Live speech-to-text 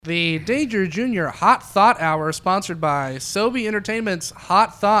The Danger Jr. Hot Thot Hour, sponsored by Sobe Entertainment's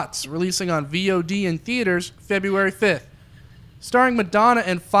Hot Thoughts, releasing on VOD in theaters February 5th. Starring Madonna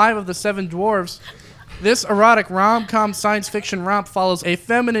and 5 of the 7 dwarves, this erotic rom-com science fiction romp follows a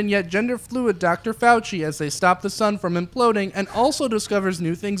feminine yet gender-fluid Dr. Fauci as they stop the sun from imploding and also discovers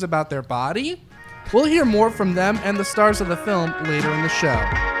new things about their body. We'll hear more from them and the stars of the film later in the show.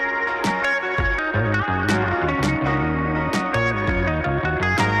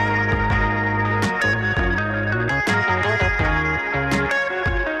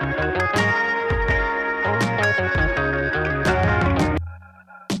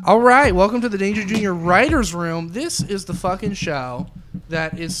 All right, welcome to the Danger Jr. Writers Room. This is the fucking show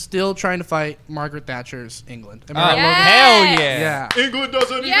that is still trying to fight Margaret Thatcher's England. Am I right, Logan? Hell yeah. England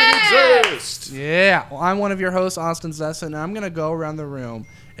doesn't even exist. Yeah. Well, I'm one of your hosts, Austin Zesson, and I'm going to go around the room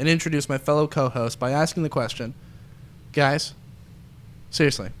and introduce my fellow co-hosts by asking the question, guys,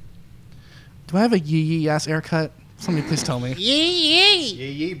 seriously, do I have a yee-yee-ass haircut? Somebody please tell me.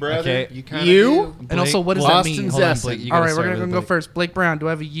 Yee, brother. Okay. You kind You? And also, what does that mean? Hold on, Blake, you All gotta right, we're start going to with go Blake. first. Blake Brown, do I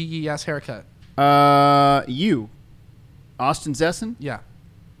have a yee-yee-ass haircut? You. Austin Zesson. Yeah.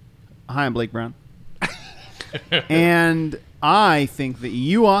 Hi, I'm Blake Brown. And I think that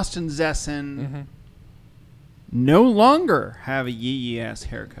you, Austin Zesson, no longer have a yee-yee-ass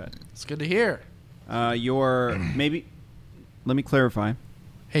haircut. It's good to hear. You're maybe... Let me clarify.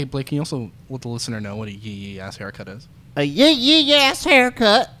 Hey, Blake, can you also let the listener know what a yee-yee-ass haircut is? A yee-yee-ass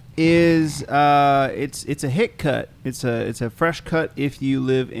haircut is it's a hit cut. It's a fresh cut if you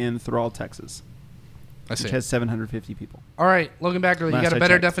live in Thrall, Texas, I see. which has 750 people. All right, Logan Backerley, you Last got a I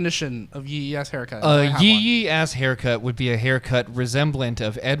better checked. definition of yee-yee-ass haircut. I A have one. yee-yee-ass haircut would be a haircut resemblant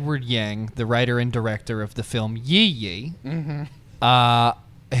of Edward Yang, the writer and director of the film Yee Yee,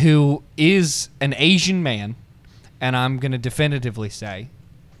 who is an Asian man, and I'm going to definitively say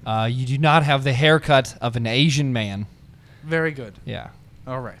you do not have the haircut of an Asian man. Very good. Yeah.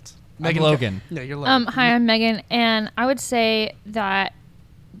 All right. I'm Logan. Yeah, you're Logan. Hi, I'm Megan, and I would say that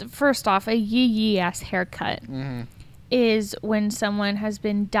first off, a yee ass haircut is when someone has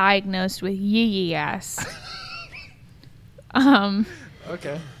been diagnosed with yee ass.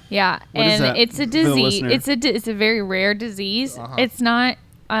 Okay. Yeah, What is and that it's a for the disease. listener? It's a very rare disease. Uh-huh. It's not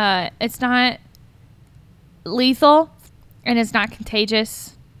lethal, and it's not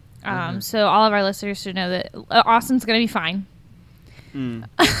contagious. So all of our listeners should know that Austin's going to be fine.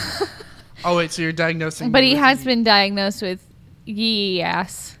 Oh, wait, so you're diagnosing But me he with has been diagnosed with yee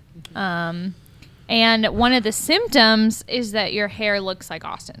ass. And one of the symptoms is that your hair looks like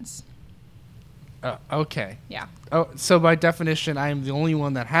Austin's. Okay. Yeah. Oh, so by definition, I am the only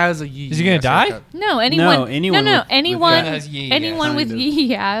one that has a yee-yee. Is he gonna die? haircut. No, anyone. anyone No, with- anyone. that has yee ass. Anyone with Kind of.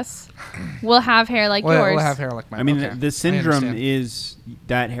 yee ass will have hair like Well, yours. we'll have hair like mine. I mean, okay. the syndrome understand. is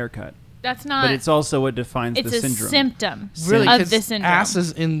that haircut, That's not. but it's also what defines It's the a syndrome. symptom really of 'cause the syndrome. ass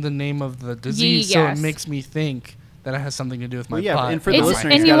is in the name of the disease, so it Yes. makes me think that it has something to do with my Well, yeah, butt. and for the It's-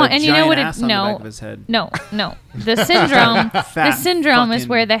 listener, and he's you got want- a and you know giant what it- ass on no. the back of his head. No. The syndrome. the Fat syndrome is fucking-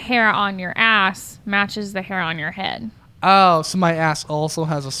 where the hair on your ass matches the hair on your head. Oh, so my ass also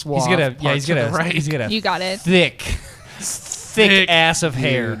has a swath. He's got a part to the right. he's got a You got it. thick ass of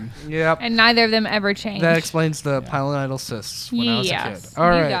hair. Yep. And neither of them ever changed. That explains the pilonidal cysts when I was a Yes, kid.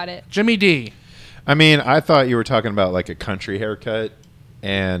 All you right. got it. Jimmy D. I mean, I thought you were talking about like a country haircut,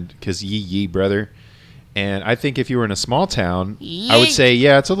 and because yee, brother. And I think if you were in a small town, I would say,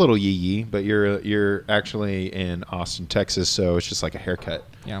 yeah, it's a little yee, but you're actually in Austin, Texas, so it's just like a haircut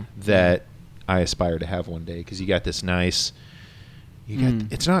Yeah. that I aspire to have one day because you got this nice.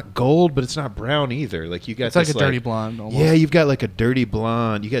 It's not gold, but it's not brown either. Like you got It's like this a dirty blonde almost. Yeah, you've got like a dirty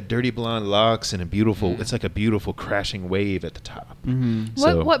blonde. You got dirty blonde locks and a beautiful. It's like a beautiful crashing wave at the top.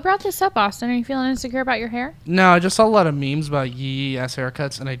 So, What brought this up, Austin? Are you feeling insecure about your hair? No, I just saw a lot of memes about yee-ass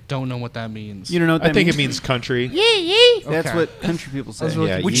haircuts, and I don't know what that means. You don't know what that I think means? it means country. That's Okay. what country people say. That's really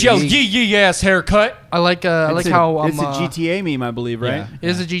Yeah, cute. With yee. your yee-ass haircut. I like It's a- how it's a GTA meme, I believe, right? It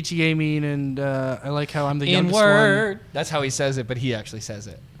is a GTA meme, and I like how I'm the youngest N-word. That's how he says it, but he actually says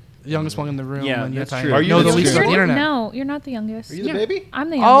it. youngest one in the room. Yeah, and yet that's I true. Are you know the the least youngest? about the internet. No, you're not the youngest. Are you the baby? I'm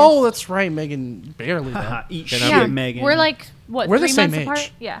the youngest. Oh, that's right, Megan. Barely. Haha, though. eat Can shit, I- yeah. Megan. We're like, what, We're the 3 same months age.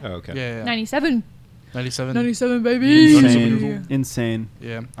 apart? Yeah. Oh, okay. Yeah. 97. 97. 97, baby. insane. Insane.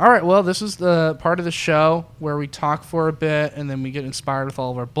 Yeah. All right. Well, this is the part of the show where we talk for a bit, and then we get inspired with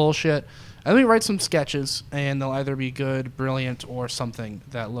all of our bullshit. And then we write some sketches, and they'll either be good, brilliant, or something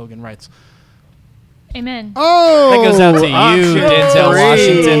that Logan writes. Amen. Oh, That goes out to you, option Denzel three.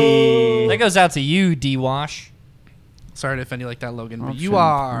 Washington. That goes out to you, D-Wash. Sorry to offend you like that, Logan, but Option you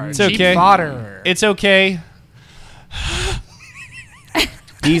are three. It's cheap okay. fodder. It's okay.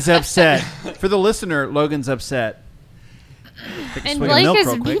 He's upset. For the listener, Logan's upset. And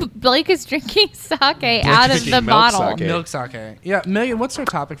Blake is drinking sake out of the milk bottle. sake. Milk sake. Yeah, Megan, what's our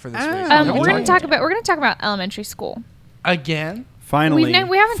topic for this week? We're going to talk about elementary school. Again? Finally. We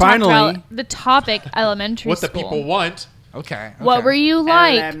haven't talked about the topic elementary What school. the people want. Okay. What were you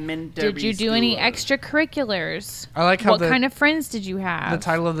like? Elementary Did you do any school. extracurriculars? I like how what kind of friends did you have? the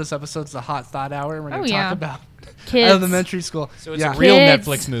title of this episode is the Hot Thought Hour, and we're going to talk about Kids. elementary school. So it's yeah. a real Kids.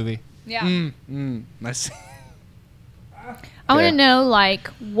 Netflix movie. Yeah. Nice. I want to know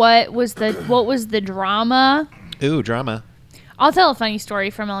what was the drama? Ooh, drama. I'll tell a funny story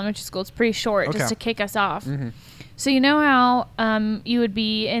from elementary school. It's pretty short, Okay. just to kick us off. So you know how you would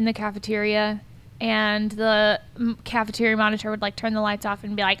be in the cafeteria and the cafeteria monitor would turn the lights off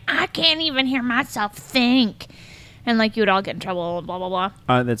and be like, "I can't even hear myself think," and you would all get in trouble. Blah blah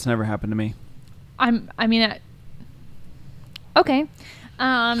blah. That's never happened to me. Okay.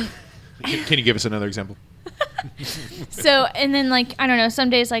 Can you give us another example? So, and then, I don't know,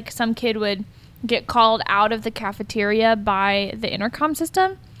 some days, some kid would get called out of the cafeteria by the intercom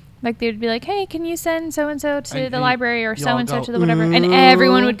system. They would be like, "Hey, can you send so-and-so to the library or so-and-so go, to the whatever?" And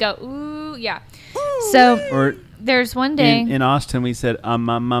everyone would go, "Ooh, yeah." So, Or there's one day. in Austin, we said, and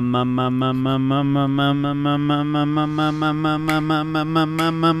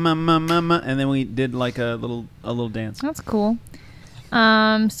then we did a little dance. That's cool.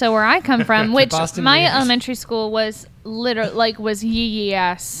 So where I come from, which Boston my Bears. elementary school was literally was yee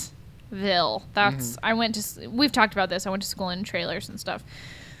assville. That's I went to. We've talked about this. I went to school in trailers and stuff.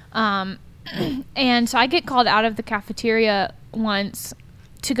 And so I get called out of the cafeteria once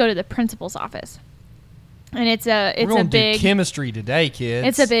to go to the principal's office, and it's We're a gonna big do chemistry today, kids.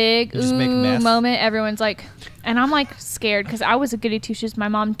 It's a big Just make meth. moment. Everyone's and I'm scared because I was a goody two shoes. My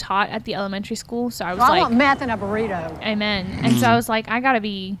mom taught at the elementary school, so I was I want meth and a burrito. amen. And so I was I gotta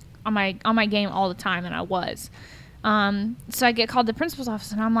be on my game all the time, and I was. So I get called to the principal's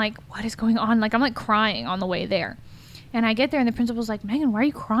office, and I'm like, what is going on? I'm crying on the way there. And I get there, and the principal's like, "Megan, why are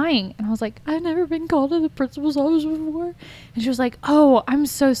you crying?" And I was like, "I've never been called to the principal's office before." And she was like, "Oh, I'm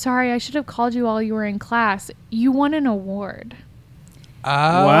so sorry. I should have called you while you were in class. You won an award."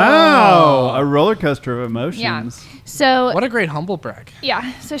 Wow, a roller coaster of emotions. Yeah. So What a great humble brag.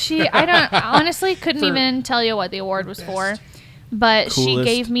 yeah. So I don't honestly couldn't even tell you what the award was for, but she Coolest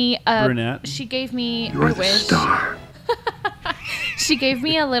gave me brunette. She gave me a wish. She gave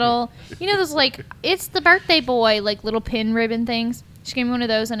me a little, those it's the birthday boy little pin ribbon things. She gave me one of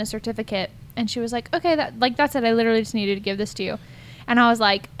those and a certificate, and she was like, "Okay, that's it. I literally just needed to give this to you." And I was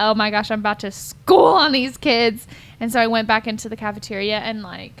like, "Oh my gosh, I'm about to school on these kids." And so I went back into the cafeteria and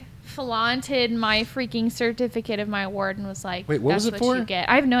flaunted my freaking certificate of my award and was like, Wait, what "That's was it for?" You get.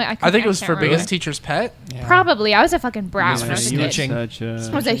 I have no. I think it was can't for remember. biggest teacher's pet. Yeah. Probably. I was a fucking brat It when I was was for a kid.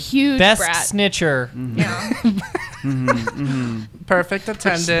 snitching. I was a huge Best brat. snitcher. Yeah. Perfect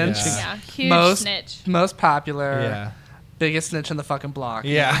attendance. Yeah. Yeah. Huge Most snitch. most popular. Yeah. Biggest snitch in the fucking block.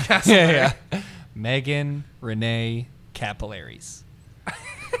 Yeah. Yeah. Megan Renee Capillaries.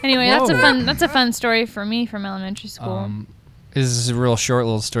 Anyway, that's a fun story for me from elementary school. This is a real short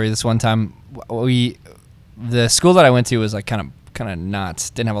little story. This one time, the school that I went to was kind of nuts.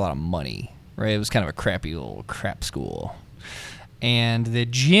 Didn't have a lot of money, right? It was kind of a crappy little crap school, and the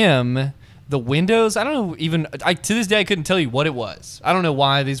gym, the windows. I don't know. Even to this day, I couldn't tell you what it was. I don't know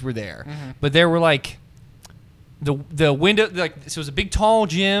why these were there, but there were the window. So it was a big tall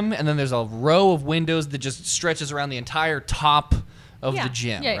gym, and then there's a row of windows that just stretches around the entire top of the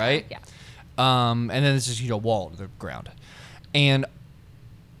gym, right? Yeah. And then there's just wall to the ground. And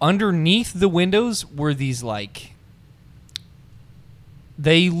underneath the windows were these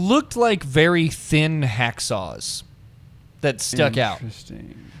they looked like very thin hacksaws that stuck out.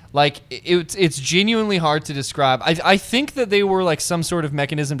 Interesting. It's genuinely hard to describe. I think that they were some sort of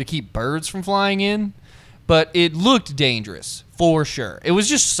mechanism to keep birds from flying in, but it looked dangerous for sure. It was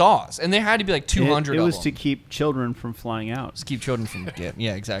just saws, and there had to be 200 It of was them. to keep children from flying out. Just keep children from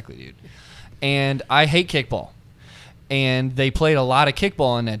yeah, exactly, dude. And I hate kickball. And they played a lot of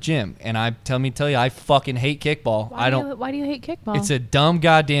kickball in that gym. And tell you, I fucking hate kickball. Why do you hate kickball? It's a dumb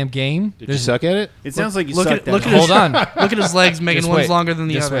goddamn game. Did you suck at it? It sounds like you look sucked at- look at at it. Hold on. Look at his legs, making Just one's wait. longer than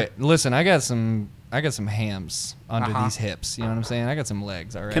the Just other. wait. Listen, I got some hams under Uh-huh. these hips. You know what I'm saying? I got some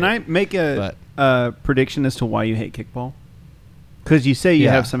legs. All right. Can I make a prediction as to why you hate kickball? Because you say you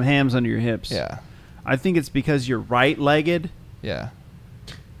Yeah. have some hams under your hips. Yeah. I think it's because you're right-legged Yeah.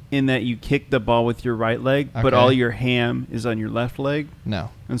 in that you kick the ball with your right leg, but Okay. all your ham is on your left leg. No.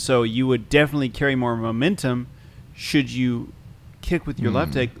 And so you would definitely carry more momentum should you kick with your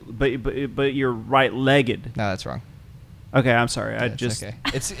left leg, but you're right-legged. No, that's wrong. Okay, I'm sorry. I It's just okay.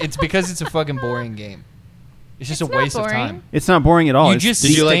 It's because it's a fucking boring game. It's just It's a not waste of boring. time. it's not boring at all. You It's just the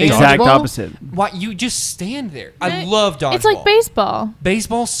Did you like exact dodgeball? opposite. Why you just stand there? I No, love dodgeball. It's like baseball.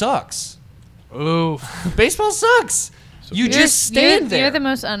 Baseball sucks. Ooh. Baseball sucks. You just stand there. You're the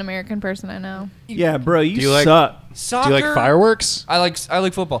most un-American person I know. Yeah, bro, you, Do you like- suck. Soccer. Do you like fireworks? I like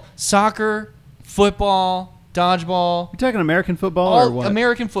football. Soccer, football, dodgeball, You talking American football or all what?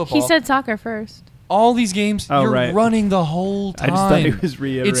 American football. He said soccer first. all these games Oh, you're right. running the whole I time. just thought he was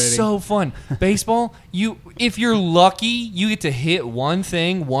reiterating. It's so fun. Baseball, if you're lucky, you get to hit one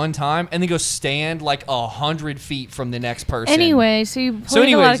thing one time and then go stand like 100 feet from the next person. Anyway, so you played So a lot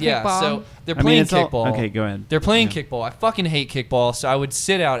anyways, of yeah. kickball. So they're I mean, playing it's all- kickball. okay, go ahead. They're playing kickball. I fucking hate kickball, so I would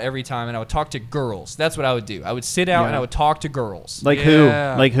sit out every time and I would talk to girls. That's what I would do. I would sit out Yeah. and I would talk to girls. Like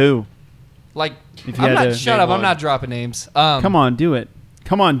Yeah. who? Like who? Like If you I'm had not to shut name up. I'm one. not dropping names. Come on, do it.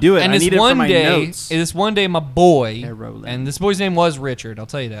 Come on, do it. And I this need it for one my day, notes. my boy, Yeah, Roland. and this boy's name was Richard. I'll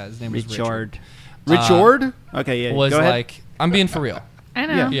tell you that. His name was Richard. Richard? Okay, yeah. Was go ahead. like, I'm being for real. I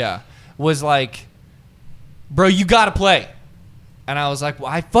know. Yeah. Was like, bro, you gotta play. And I was like,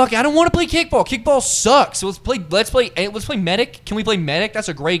 well, I don't want to play kickball. Kickball sucks. So let's play Medic. Can we play Medic? That's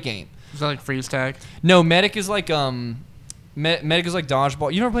a great game. Is that like freeze tag? No, Medic is like Medic is like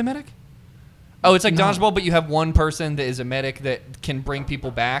dodgeball. You never play Medic? Oh, it's like dodgeball, but you have one person that is a medic that can bring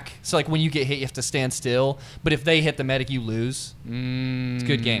people back. So like when you get hit, you have to stand still. But if they hit the medic, you lose. It's a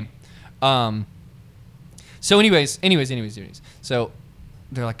good game. So anyways. So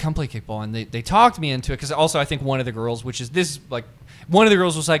they're like, come play kickball, and they talked me into it because also I think one of the girls, one of the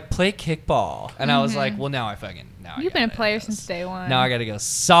girls was like, play kickball, and I was like, well, now I You've been a player since day one. Now I got to go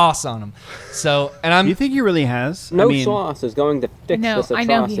sauce on them. So and I'm You think he really has? No I mean, sauce is going to fix No, this I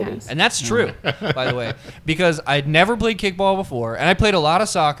atrocity. know he has. And that's true, by the way, because I'd never played kickball before, and I played a lot of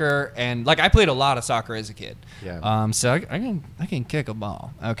soccer, and like I played a lot of soccer as a kid. Yeah. So I can kick a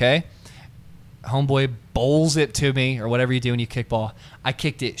ball. Okay. Homeboy bowls it to me, or whatever you do when you kick ball. I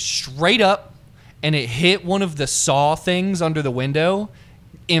kicked it straight up, and it hit one of the saw things under the window,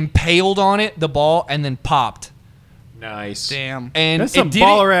 impaled on it the ball, and then popped. Nice. Damn. And That's it some didn't-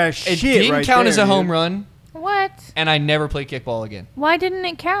 baller-ass It shit didn't right count there, as a home dude. run, What? and I never played kickball again. Why didn't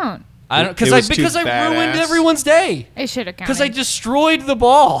it count? I don't It was too because I ruined badass. everyone's day. It should have counted. Because I destroyed the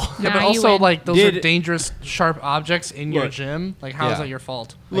ball. Yeah, but Nah, you also win. like those are Did- dangerous, sharp objects in your Look. gym. Like, how is Yeah. that your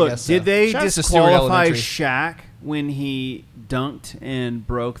fault? Look, guess so. did they Shout out to Stewart disqualify Elementary. Shaq when he dunked and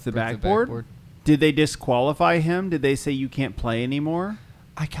broke the Broke the backboard? backboard. Did they disqualify him? Did they say you can't play anymore?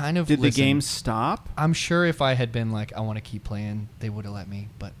 I kind of Did listen, the game stop? I'm sure if I had been like, I want to keep playing, they would have let me,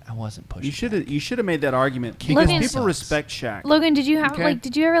 but I wasn't pushing. You should have made that argument because Logan- people Sucks. respect Shaq. Logan, did you have Okay.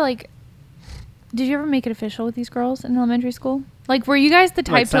 did you ever make it official with these girls in elementary school? Like, were you guys the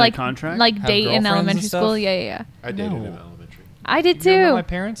type to sign a like contract? like Have date in girlfriends and elementary stuff? school? Yeah. I dated No. in elementary. I did You remember my too.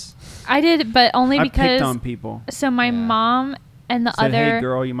 parents? I did, but only I because picked on people. so my Yeah. mom and the Said, other. "Hey,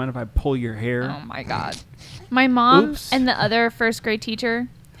 girl, you mind if I pull your hair?" Oh my god. My mom Oops. and the other first grade teacher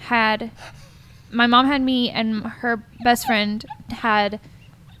had. My mom had me, and her best friend had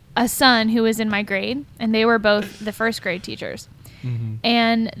a son who was in my grade, and they were both the first grade teachers. Mm-hmm.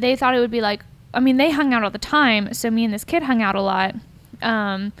 And they thought it would be like, I mean, they hung out all the time, so me and this kid hung out a lot.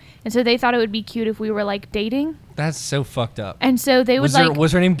 And so they thought it would be cute if we were like dating. That's so fucked up. And so they would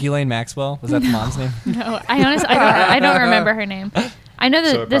Was her name Ghislaine Maxwell? Was that the mom's name? No, I don't remember her name. I know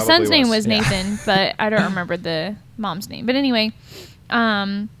So that it the son's probably name was. was Nathan, but I don't remember the mom's name. But anyway,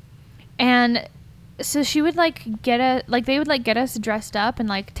 and so she would they would get us dressed up and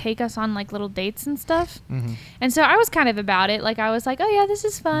like take us on like little dates and stuff. Mm-hmm. And so I was kind of about it. Like I was like, oh yeah, this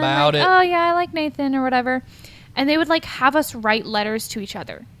is fun. About Like, it. oh yeah, I like Nathan or whatever. And they would like have us write letters to each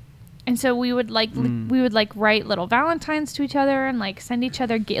other. And so we would like write little Valentines to each other and like send each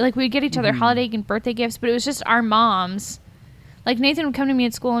other like we'd get each other holiday and birthday gifts, but it was just our moms. Like Nathan would come to me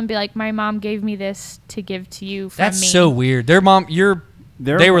at school and be like, "My mom gave me this to give to you from That's me." so weird. Their mom,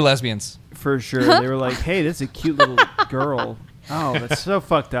 they were lesbians. For sure. They were like, "Hey, this is a cute little girl." Oh, that's so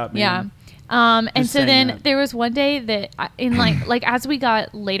fucked up, Yeah. man. And Just so saying then that. there was one day that in like as we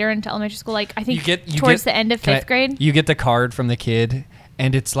got later into elementary school, like I think towards the end of can I- fifth grade. You get the card from the kid,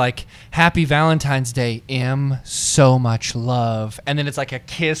 and it's like, "Happy Valentine's Day, M. So much love," and then it's like a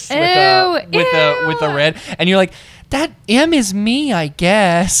kiss with a red, and you're like, "That M is me, I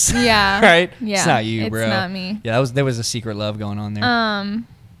guess." Yeah. Right? Yeah. It's not you, It's bro. not me. Yeah, there was a secret love going on there.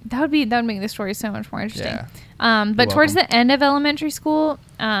 That would make the story so much more interesting. Yeah. But You're towards welcome. the end of elementary school,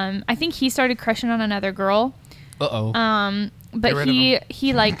 I think he started crushing on another girl. Uh-oh. Get But rid of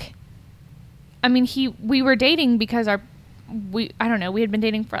he like, I mean, we were dating because I don't know, we had been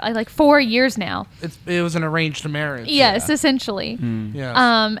dating for like 4 years now. It was an arranged marriage. Yes, essentially.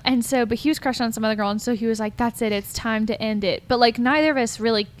 Yeah. And so, but he was crushed on some other girl, and so he was like, "That's it, it's time to end it." But like, neither of us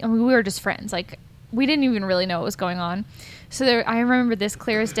really. I mean, we were just friends. Like, we didn't even really know what was going on. So I remember this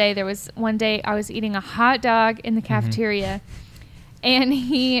clear as day. There was one day I was eating a hot dog in the cafeteria, and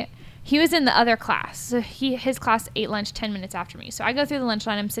he was in the other class. So his class ate lunch 10 minutes after me. So I go through the lunch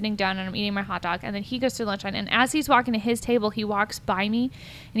line. I'm sitting down and I'm eating my hot dog, and then he goes through the lunch line. And as he's walking to his table, he walks by me,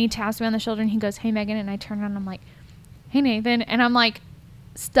 and he taps me on the shoulder, and he goes, "Hey, Megan." And I turn around, and I'm like, "Hey, Nathan." And I'm like,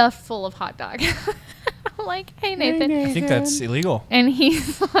 stuffed full of hot dog. I'm like, "Hey, Nathan." I think that's illegal. And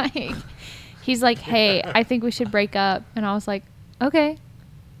he's like, "Hey, I think we should break up." And I was like, "Okay."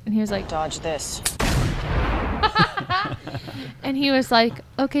 And he was like, Dodge this. and he was like,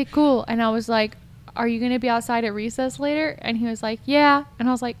 "Okay, cool." And I was like, "Are you going to be outside at recess later?" And he was like, "Yeah." And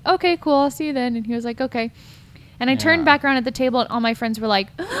I was like, "Okay, cool. I'll see you then." And he was like, "Okay." And I turned back around at the table, and all my friends were like,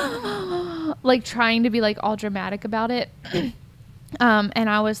 like trying to be like all dramatic about it. And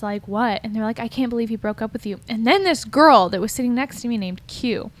I was like, "What?" And they're like, "I can't believe he broke up with you." And then this girl that was sitting next to me named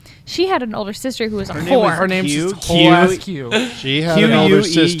Q, she had an older sister who was a whore. Her name's Q. just whole ass Q. She had an older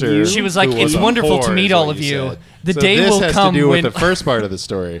sister. She was like, who "It's a wonderful to whore," meet is all what of you. said. The So day this will has come to do when-" with the first part of the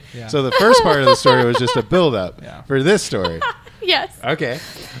story. Yeah. So the first part of the story was just a build-up for this story. Yes. Okay.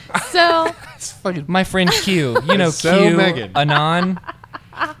 So It's fucking. My friend Q, you know So Q, Megan. Anon.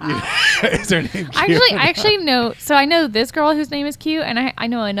 Is her name Q? I actually know. So I know this girl whose name is Q, and I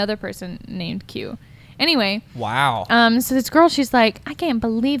know another person named Q. Anyway, Wow. so this girl, she's like, "I can't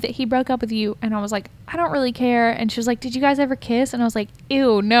believe that he broke up with you." And I was like, "I don't really care." And she was like, "Did you guys ever kiss?" And I was like,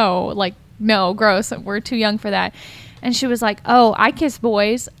 "Ew, no, like, no, gross. We're too young for that." And she was like, "Oh, I kiss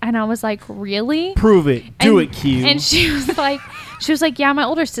boys." And I was like, "Really?" Prove it. Do And- it, Q. And she was like, "Yeah, my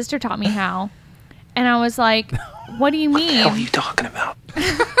older sister taught me how." And I was like, "What do you mean?" What are you talking about?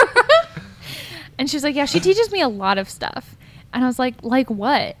 And she was like, "Yeah, she teaches me a lot of stuff." And I was like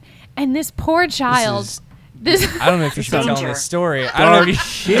what? And this poor child, this I don't know if you should be telling Danger. this story. I don't know if you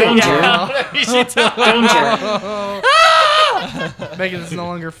should. Danger. Megan, it's no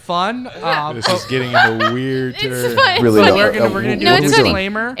longer fun. This is getting into weird it's territory. fun. Really It's not. funny. We're gonna do No, a it's funny.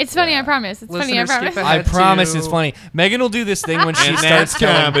 disclaimer. It's funny, I promise. It's funny, I Listeners, promise. skip I ahead promise to- it's funny. Megan will do this thing when she And starts that's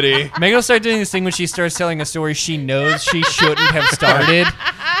telling. comedy. Megan will start doing this thing when she starts telling a story she knows she shouldn't have started,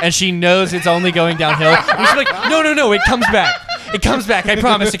 and she knows it's only going downhill. And she's like, no, it comes back. It comes back. I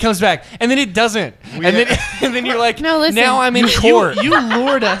promise, it comes back. And then it doesn't. And then you're like, No, listen. now I'm in court. You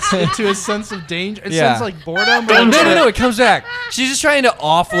lured us into a sense of danger. It Yeah. sounds like boredom. But No, it comes back. She's just trying to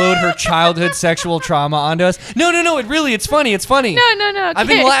offload her childhood sexual trauma onto us. No, it's funny. It's funny. No. I've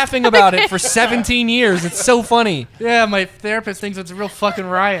been laughing about it for 17 years. It's so funny. Yeah, my therapist thinks it's a real fucking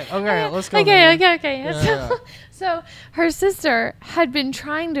riot. Okay, let's go. Okay. Megan. Yeah. So her sister had been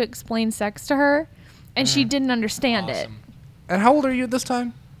trying to explain sex to her, and she didn't understand it. And how old are you at this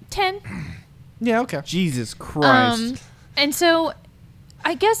time? 10. Yeah, okay. Jesus Christ. And so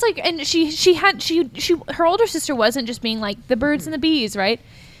I guess and her older sister wasn't just being like the birds and the bees, right?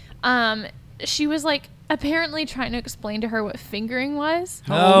 She was like apparently trying to explain to her what fingering was.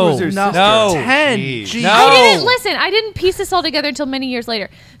 How old was her No. sister? No. 10. Jeez. Jeez. No. I didn't piece this all together until many years later.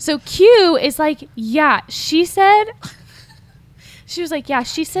 So Q is like, yeah, she said, she was like, yeah,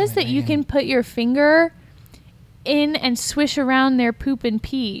 she says that you can put your finger in and swish around their poop and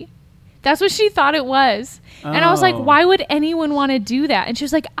pee. That's what she thought it was. And I was like, Oh. why would anyone want to do that? And she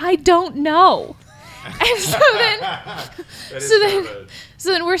was like, I don't know. And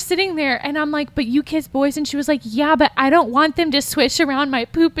so then we're sitting there and I'm like, but you kiss boys? And she was like, yeah, but I don't want them to swish around my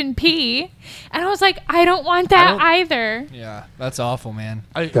poop and pee. And I was like, I don't want that either. Yeah, that's awful, man.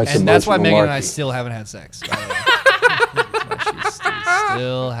 That's And that's why emotional Megan and I malarkey. still haven't had sex. By the way. That's why she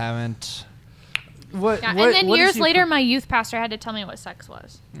still haven't. What? Yeah, what- and then what years is your- later, my youth pastor had to tell me what sex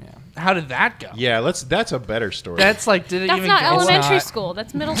was. How did that go? Yeah, that's a better story. That's like, did it That's even not go? elementary not. school.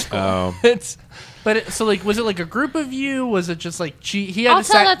 That's middle school. Oh. It's But so like, was it like a group of you? Was it just like he had I'll to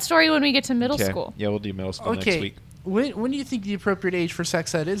tell sat- that story when we get to middle Okay. school. Yeah, we'll do middle school next Okay. week. When do you think the appropriate age for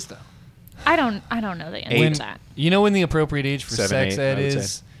sex ed is though? I don't know the answer when to that. you know when the appropriate age for 7, sex 8, ed I would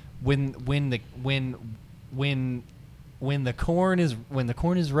is say. when the corn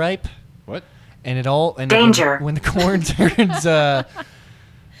is ripe What? and it all and Danger. when the corn turns.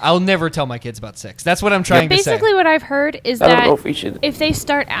 I'll never tell my kids about sex. That's what I'm trying to say. Basically, what I've heard is I don't know that if we should if they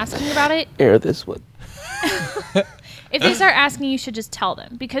start asking about it, air this one. if they start asking, you should just tell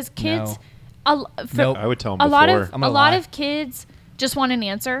them because kids. No. Nope. I would tell them A before. lot of I'm gonna a lot lie. of kids just want an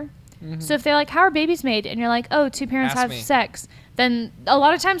answer. So if they're like, "How are babies made?" and you're like, "Oh, two parents Ask have me. sex," then a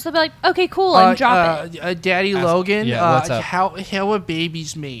lot of times they'll be like, "Okay, cool," and drop it. Daddy Logan, yeah, what's up? how are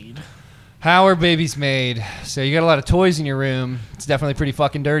babies made? How are babies made? So you got a lot of toys in your room. It's definitely pretty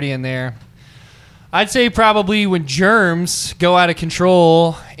fucking dirty in there. I'd say probably when germs go out of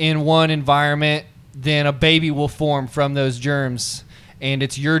control in one environment, then a baby will form from those germs. And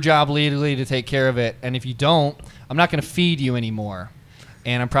it's your job legally to take care of it. And if you don't, I'm not going to feed you anymore.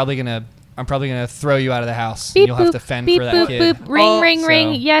 And I'm probably gonna throw you out of the house. Beep, and you'll have boop, to fend beep, for that boop, kid. boop. Ring, ring, So-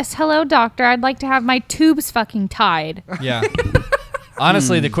 ring. Yes, hello, doctor. I'd like to have my tubes fucking tied. Yeah.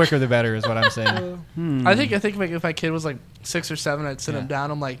 Honestly, the quicker the better is what I'm saying. I think if my kid was like 6 or 7, I'd sit him down.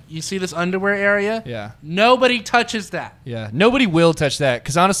 I'm like, you see this underwear area? Yeah. Nobody touches that. Yeah. Nobody will touch that.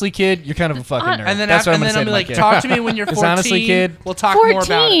 Because honestly, kid, you're kind of a fucking nerd. And then That's what I'm I'll gonna say be to my like, kid. talk to me when you're 14. 'Cause honestly, kid, we'll talk more about it.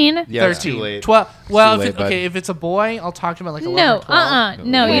 14? Yeah, it's 13. too late. 12. Well, Too if late, bud. if it's a boy, I'll talk to him at like 11 No, or 12.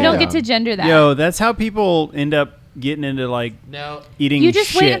 No, you Yeah. don't get to gender that. Yo, that's how people end up getting into like No. eating You just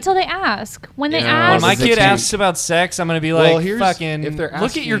shit. wait until they ask. When they Yeah. When ask, my As a kid kid. asks about sex, I'm gonna be Well, like, here's- "Fucking if they're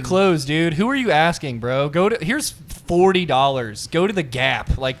look at your asking- clothes, dude. Who are you asking, bro? Here's $40. Go to the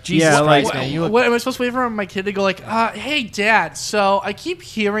Gap. Like Jesus Yeah, like- Christ, man. You look What am I supposed to wait for my kid to go like, hey, Dad, so I keep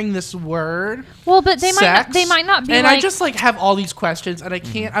hearing this word, well, but they sex, might not be and like, I just like have all these questions, and I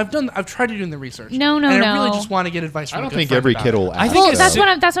can't. I've tried to do the research. No, and I really no. just want to get advice. From I a don't good think friend every about kid it. will I ask. think well, it's that's so- what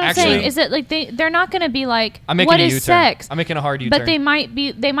I'm actually- saying. Is that like they're not going to be like, I'm making what a is U-turn. sex? I'm making a hard U-turn. But they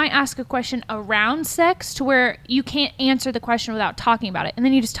might ask a question around sex to where you can't answer the question without talking about it, and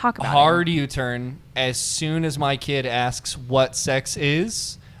then you just talk about hard U-turn. As soon as my kid asks what sex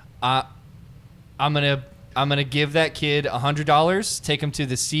is, I'm gonna give that kid $100, take him to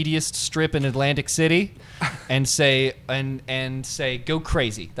the seediest strip in Atlantic City, and say go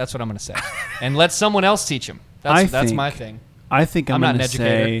crazy. That's what I'm gonna say, and let someone else teach him. That's think- my thing. I think I'm, I'm not going an to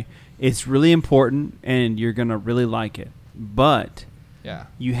educator. say it's really important and you're going to really like it. But Yeah.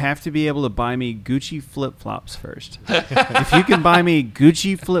 you have to be able to buy me Gucci flip-flops first. If you can buy me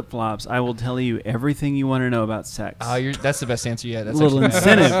Gucci flip-flops, I will tell you everything you want to know about sex. Oh, that's the best answer yet. That's a little actually-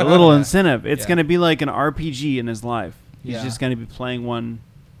 incentive. A little incentive. It's Yeah. going to be like an RPG in his life. He's Yeah. just going to be playing one.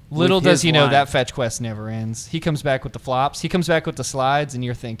 Little with does his he know life. that fetch quest never ends. He comes back with the flops. He comes back with the slides, and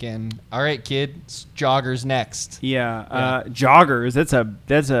you're thinking, "All right, kid, it's joggers next." Yeah, joggers. That's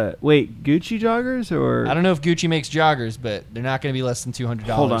a wait, Gucci joggers or I don't know if Gucci makes joggers, but they're not going to be less than $200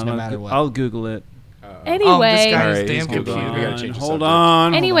 hold on, no I'll matter what. I'll Google it. Anyway, this guy All is right, damn he's computer. Googling. We gotta change the Hold subject.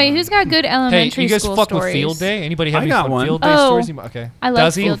 on. anyway, who's got good Hey, elementary you guys school fuck stories? with Field Day? Anybody have I any got fun one. Field Day Oh, stories? Okay. I love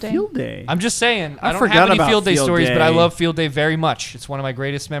Does he? Field Day. Field Day. I'm just saying, I don't forgot have any about Field Day Field stories, but I Day. love Field Day very much. It's one of my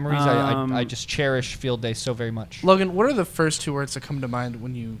greatest memories. Um, I just cherish Field Day so very much. Logan, what are the first 2 words that come to mind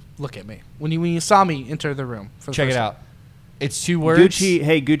when you look at me? When you saw me enter the room? For the Check first it time? out. It's 2 words. Gucci.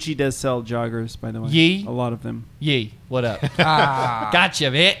 Hey, Gucci does sell joggers, by the way. Yee. A lot of them. Yee. What up? Ah. Gotcha,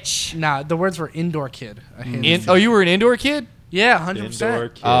 bitch. Nah, the words were indoor kid. I hated Oh, you were an indoor kid? Yeah, 100%. Indoor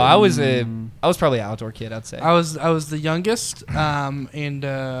kid. Oh, I was probably an outdoor kid, I'd say. I was the youngest, and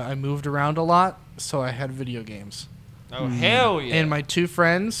I moved around a lot, so I had video games. Oh, hell yeah. And my 2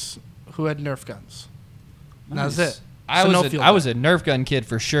 friends who had Nerf guns. And that was Nice. it. I So was no a, field I day. was a Nerf gun kid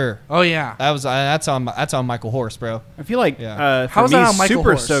for sure. Oh yeah. That's on Michael Horse, bro. I feel like Yeah. for How is me, that on Michael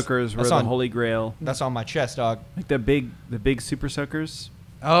super Horse? soakers were That's the on- holy grail. That's on my chest, dog. Like the big super soakers.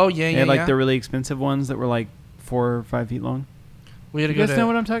 Oh yeah, They yeah, had like yeah. the really expensive ones that were like 4 or 5 feet long. We had You to go guys to. know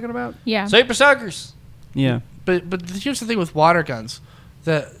what I'm talking about? Yeah. Super suckers. Yeah. But here's the thing with water guns,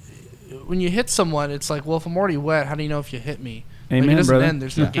 that when you hit someone, it's like, well, if I'm already wet, how do you know if you hit me? Like, Amen, it doesn't brother. end.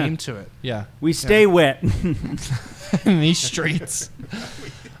 There's no game to it. Yeah. We stay wet. In these streets.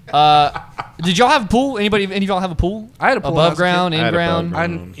 Did y'all have a pool? Any of y'all have a pool? I had a pool when I Above was a kid. ground, I in had ground.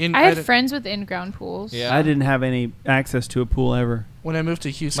 above I had friends with in-ground pools. Yeah. I didn't have any access to a pool ever. When I moved to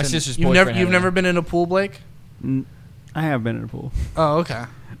Houston, sister's you've boyfriend never had never one. been in a pool, Blake? I have been in a pool. Oh, okay.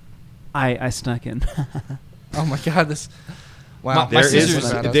 I snuck in. Oh my God, this. Wow. My There sister's-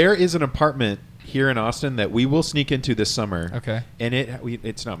 is there is an apartment here in Austin that we will sneak into this summer. Okay. And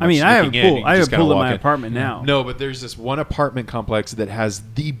it's not much I mean, I have a sneaking in. pool. You I have just a gotta pool in walk my in. apartment now. No, but there's this one apartment complex that has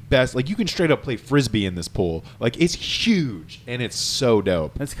the best. Like, you can straight up play frisbee in this pool. Like, it's huge and it's so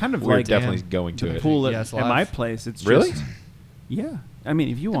dope. That's kind of We're like definitely going to the it. pool Yeah, at, it's at live. my place. It's Really? just yeah. I mean,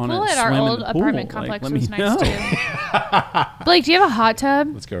 if you The want pool to at our swim in old the pool, apartment like, complex let was me nice know. too. Blake, do you have a hot tub?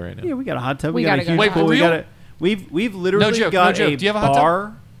 Let's go right now. Yeah, we got a hot tub. We We got a gotta go huge to Wait, pool. for We real? got a we've literally joke, got no joke. a Do you have a hot tub?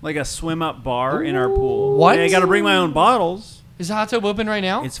 bar, like a swim up bar in our pool. What? I got to bring my own bottles. Is the hot tub open right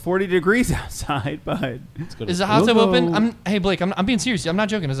now? It's 40 degrees outside, but Is the hot tub We'll open? go- Hey, Blake, I'm being serious. I'm not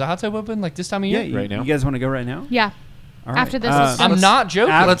joking. Is the hot tub open like this time of yeah, year? you, Right now? you guys want to go right now? Yeah. All right. After this, let's go. I'm not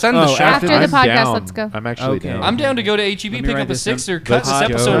joking. Let's end the show. After the I'm podcast, down. let's go. I'm actually Okay. down. I'm down to go to HEB, Let me pick write up a this down. sixer, cut this Let's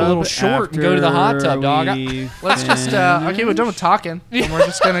episode go. a little short, and go to the hot tub, dog. Let's just okay, we're done with talking. And we're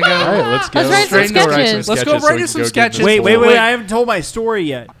just gonna go. All right, let's go. Let's write some Straight into writing sketches. Let's go so write we you can some go get sketches. this Wait, one. I haven't told my story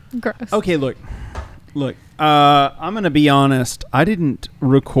yet. Gross. Okay, look. I'm gonna be honest. I didn't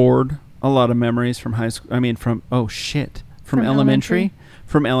record a lot of memories from high school. I mean, from elementary.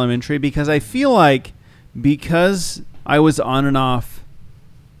 From elementary, because I feel like because I was on and off.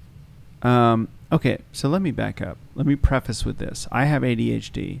 Okay, so let me back up. Let me preface with this. I have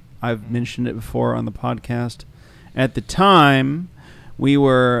ADHD. I've mentioned it before on the podcast. At the time, we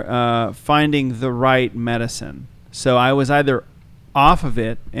were finding the right medicine. So I was either off of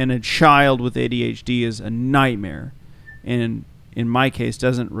it, and a child with ADHD is a nightmare. And in my case,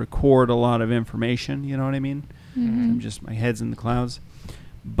 doesn't record a lot of information. You know what I mean? I'm just, my head's in the clouds.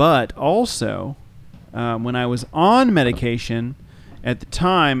 But also, when I was on medication, at the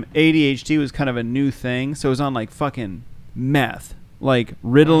time, ADHD was kind of a new thing. So it was on like fucking meth, like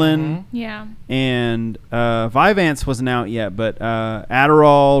Ritalin. Yeah. And Vyvanse wasn't out yet, but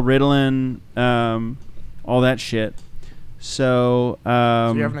Adderall, Ritalin, all that shit. So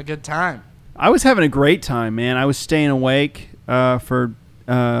So you're having a good time. I was having a great time, man. I was staying awake for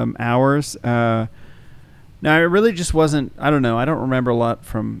hours. Now, it really just wasn't, I don't know. I don't remember a lot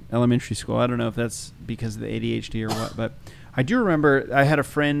from elementary school. I don't know if that's because of the ADHD or what, but I do remember I had a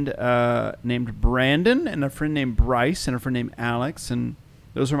friend named Brandon and a friend named Bryce and a friend named Alex, and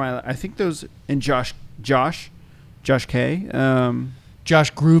those were my, I think those, and Josh K.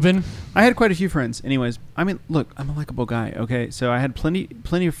 Josh Grubin. I had quite a few friends. Anyways, I mean, look, I'm a likable guy, okay? So I had plenty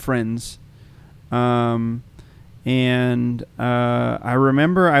of friends. And I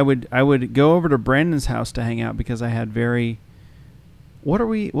remember I would go over to Brandon's house to hang out because I had what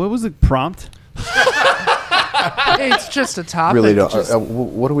was the prompt? Hey, it's just a topic. Really don't. Just-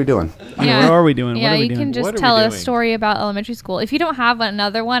 What are we doing? Yeah. What are we doing? Yeah, what are we you doing? can just What are we tell a doing? story about elementary school. If you don't have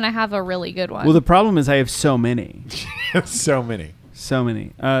another one, I have a really good one. Well, the problem is I have so many. So many. So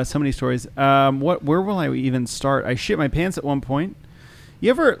many stories. Where will I even start? I shit my pants at one point. You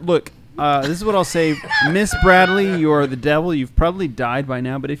ever look? This is what I'll say, Miss Bradley. You are the devil. You've probably died by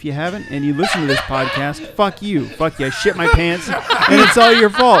now, but if you haven't and you listen to this podcast, fuck you. I shit my pants, and it's all your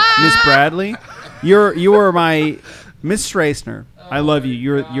fault, Miss Bradley. You are my Miss Strassner. I love you.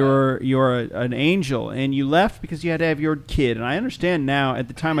 You're an angel, and you left because you had to have your kid. And I understand now. At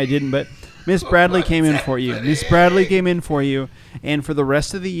the time, I didn't, but Miss Bradley came in for you. Miss Bradley came in for you, and for the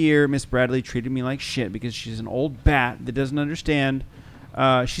rest of the year, Miss Bradley treated me like shit because she's an old bat that doesn't understand.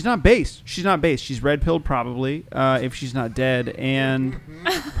 She's not based. She's red pilled probably, if she's not dead, and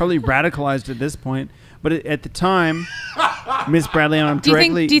probably radicalized at this point. But at the time, Miss Bradley, and I'm do you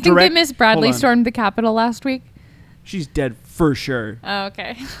directly. think that Miss Bradley hold on. stormed the Capitol last week? She's dead for sure. Oh,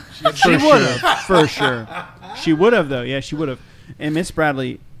 okay. she would have. For sure. She would have though. Yeah, she would have. And Miss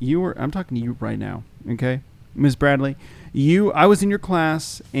Bradley, I'm talking to you right now, okay? Miss Bradley, I was in your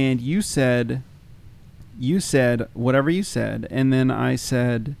class and you said whatever you said, and then I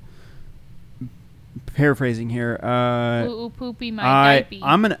said, paraphrasing here, Ooh, poopy my diaper.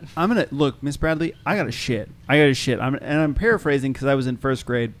 I'm gonna look, Miss Bradley, I got to shit. I'm paraphrasing because I was in first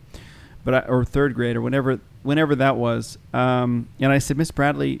grade, or third grade or whenever that was. And I said, Miss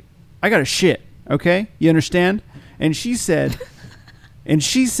Bradley, I got to shit. Okay, you understand? And she said,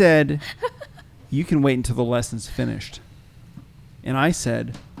 you can wait until the lesson's finished. And I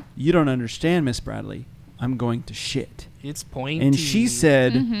said, you don't understand, Miss Bradley. I'm going to shit. It's pointy. And she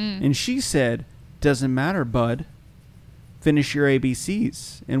said, doesn't matter, bud. Finish your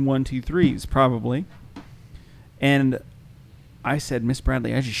ABCs in 1, 2, 3s, probably. And I said, Miss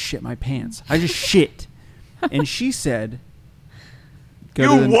Bradley, I just shit my pants. I just shit. And she said,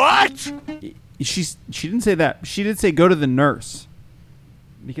 What? She didn't say that. She did say go to the nurse.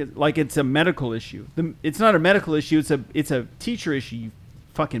 Because like it's a medical issue. It's not a medical issue. It's a teacher issue. You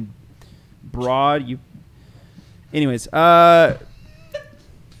fucking broad. You. Anyways, so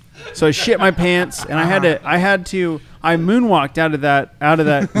I shit my pants, and I had to. I moonwalked out of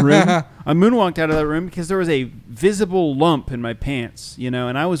that room. I moonwalked out of that room because there was a visible lump in my pants, and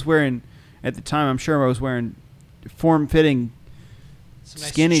I was wearing, at the time, I'm sure I was wearing form-fitting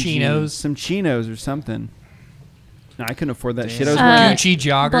skinny jeans, some chinos or something. No, I couldn't afford that shit. I was wearing Gucci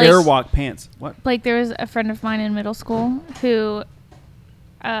joggers. Blake- Airwalk pants. What? Blake, there was a friend of mine in middle school who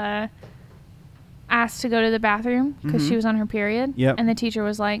asked to go to the bathroom because she was on her period. Yep. And the teacher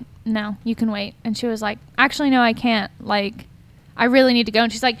was like, no, you can wait. And she was like, actually, no, I can't. Like, I really need to go.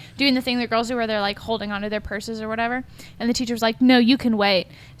 And she's like doing the thing that girls do where they're like holding onto their purses or whatever. And the teacher was like, no, you can wait.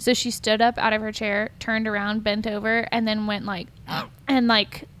 So she stood up out of her chair, turned around, bent over, and then went like, and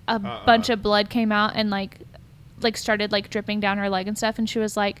like a bunch of blood came out and like started like dripping down her leg and stuff. And she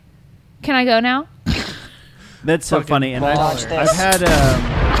was like, can I go now? That's so Fucking funny. And I've baller. had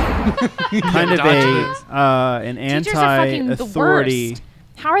kind of an Teachers are fucking the anti-authority. worst.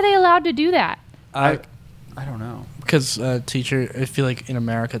 How are they allowed to do that? I don't know. Because teacher, I feel like in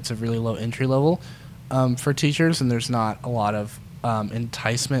America it's a really low entry level for teachers, and there's not a lot of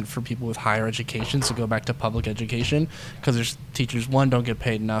enticement for people with higher educations to go back to public education, because there's teachers, one, don't get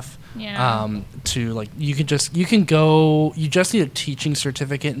paid enough. Yeah. To like you can go, you just need a teaching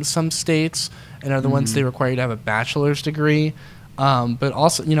certificate in some states, and other ones they require you to have a bachelor's degree. But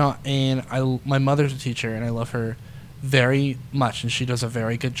also, and my mother's a teacher, and I love her very much, and she does a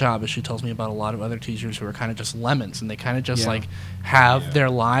very good job, as she tells me about a lot of other teachers who are kind of just lemons, and they kind of just like have their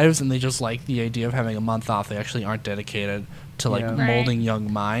lives, and they just like the idea of having a month off. They actually aren't dedicated to like Yeah. molding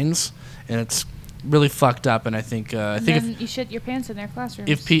young minds, and it's really fucked up. And I think Then you shit your pants in their classrooms.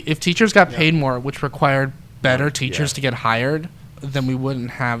 if teachers got paid more, which required better teachers to get hired, then we wouldn't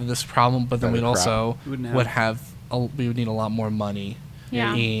have this problem. But then Better we'd also We wouldn't would have we would need a lot more money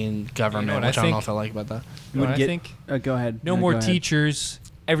Yeah. in government, You know what which I I don't know think? if I like about that. Would I get- think Go ahead. no Go more ahead. teachers.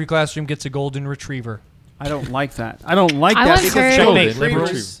 Every classroom gets a golden retriever. I don't like that. I don't like I that. once because heard- children-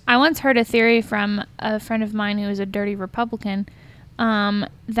 Liberals. I once heard a theory from a friend of mine who is a dirty Republican,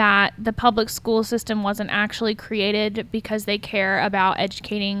 that the public school system wasn't actually created because they care about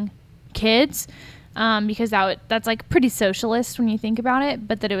educating kids, because that's like pretty socialist when you think about it,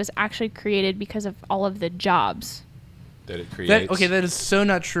 but that it was actually created because of all of the jobs. That it creates. That is so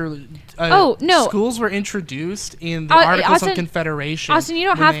not true. Oh, no. Schools were introduced in the Oh, Articles Austin- of Confederation. Austin, you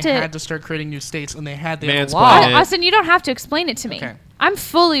don't when have they to- had to start creating new states, and they had a Mansplain law. it. Austin, you don't have to explain it to me. Okay. I'm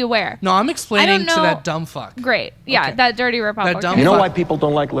fully aware. No, I'm explaining to know- that dumb fuck. Great. Yeah, Okay. that dirty Republican. dumb You know fuck. why people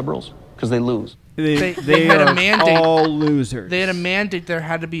don't like liberals? Because they lose. They They had a are mandate. all losers. They had a mandate. There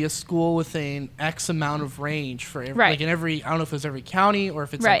had to be a school within X amount of range for every, Right. like in every. I don't know if it's every county or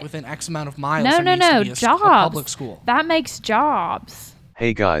if it's Right. like within X amount of miles. No, there no, needs to no. be a Jobs. public school. That makes jobs.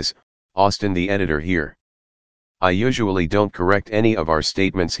 Hey guys, Austin the editor here. I usually don't correct any of our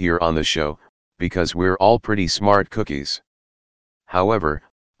statements here on the show, because we're all pretty smart cookies. However,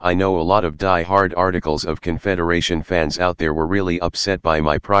 I know a lot of die-hard Articles of Confederation fans out there were really upset by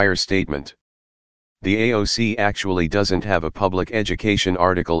my prior statement. The AOC actually doesn't have a public education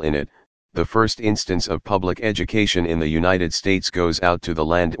article in it. The first instance of public education in the United States goes out to the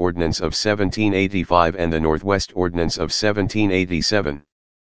Land Ordinance of 1785 and the Northwest Ordinance of 1787.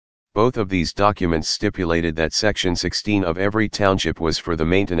 Both of these documents stipulated that Section 16 of every township was for the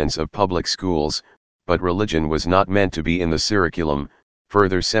maintenance of public schools, but religion was not meant to be in the curriculum,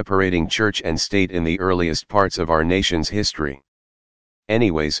 further separating church and state in the earliest parts of our nation's history.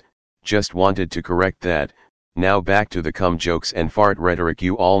 Anyways, just wanted to correct that. Now back to the cum jokes and fart rhetoric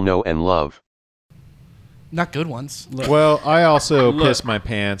you all know and love. Not good ones. Well, I also Look. pissed my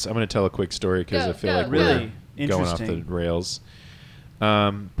pants. I'm going to tell a quick story because I feel go, like go. Really we're going off the interesting. rails. Pretty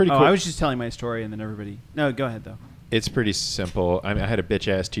Oh, quick. I was just telling my story, and then everybody. No, go ahead though. It's pretty simple. I mean, I had a bitch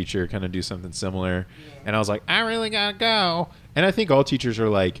ass teacher kind of do something similar, and I was like, I really gotta go. And I think all teachers are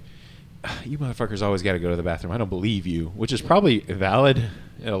like, you motherfuckers always got to go to the bathroom. I don't believe you, which is probably valid.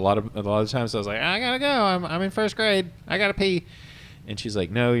 A lot of times I was like, I gotta go. I'm in first grade. I gotta pee. And she's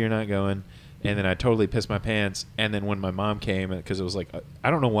like, no, you're not going. And then I totally pissed my pants. And then when my mom came, because it was like, I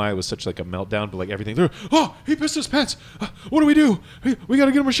don't know why it was such like a meltdown, but like everything, they're, oh, he pissed his pants. What do we do? We got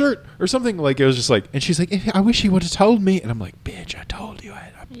to get him a shirt or something. Like it was just like, and she's like, I wish he would have told me. And I'm like, bitch, I told you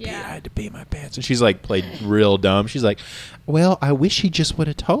I had to pee my pants. And she's like, played real dumb. She's like, well, I wish he just would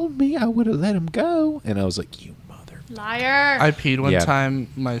have told me. I would have let him go. And I was like, you mother. Liar. I peed one Yeah. time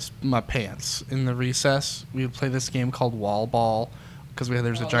my pants in the recess. We would play this game called Wall Ball because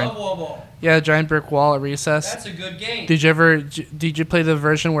there's a giant a giant brick wall at recess. That's a good game. Did you play the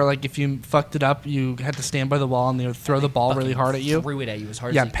version where like if you fucked it up you had to stand by the wall and they would throw the ball really hard at you? Threw it at you as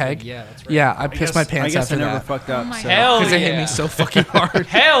hard Yeah, as you peg. could. Yeah, that's right. Yeah, I pissed my I pants guess I after never that fucked up. Oh my so. God. Hell because yeah. it hit me so fucking hard.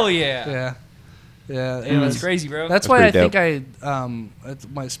 Hell yeah. Yeah. Yeah, it That's was crazy, bro. That's That's why I pretty think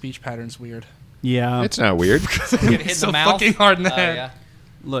my speech pattern's weird. Yeah. It's not weird. Get hit in so the mouth. fucking hard in the Oh, head. yeah.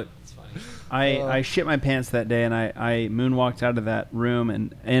 Look, It's funny. I shit my pants that day, and I moonwalked out of that room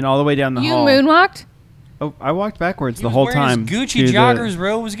and all the way down the You hall. moonwalked? Oh, I walked backwards He the was whole wearing time. his Gucci to the- joggers,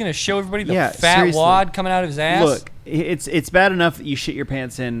 bro. Was gonna show everybody the Yeah, fat seriously. wad coming out of his ass. Look, it's bad enough that you shit your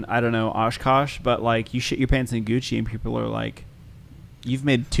pants in, I don't know, Oshkosh, but like you shit your pants in Gucci, and people are like, "You've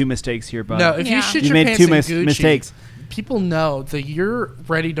made two mistakes here, bud." No, if Yeah. you shit you your made pants two in Gucci, mistakes. people know that you're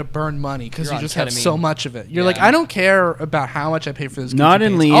ready to burn money because You're you on just have ketamine. so much of it. You're Yeah. like, I don't care about how much I pay for this. Not Gucci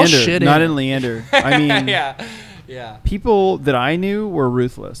in pants. I'll Leander. shit Not in in it. Leander. I mean, Yeah. people that I knew were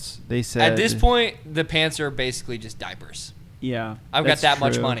ruthless. They said At this point, the pants are basically just diapers. yeah, I've got that's that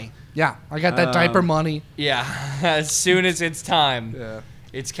much true. money. Yeah, I got that diaper money. Yeah. As soon as it's time, Yeah.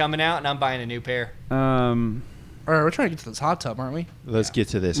 it's coming out, and I'm buying a new pair. All right, we're trying to get to this hot tub, aren't we? Let's get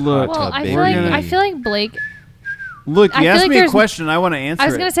to this Look. hot Well, tub, I baby. feel like Blake. Look, I you feel asked like me a there's- question. I want to answer I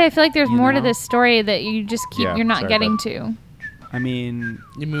was gonna it. say I feel like there's You more to know? this story that you just keep. Yeah, You're not sorry, getting bud. to. I mean,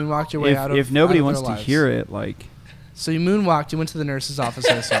 You moonwalked your way out of. if nobody out of wants their to lives. hear it, like, So you moonwalked. You went to the nurse's office.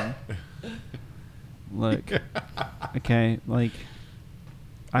 I assume. look, okay, like,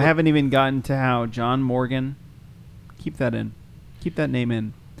 I haven't even gotten to how John Morgan. Keep that name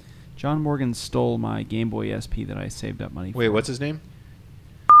in. John Morgan stole my Game Boy SP that I saved up money for. Wait, what's his name?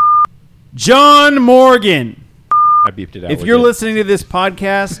 John Morgan. I beeped it out. If We're you're good. listening to this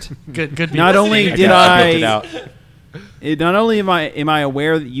podcast, Good. not only did I beeped it out. not only am I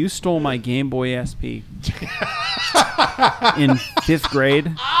aware that you stole my Game Boy SP in 5th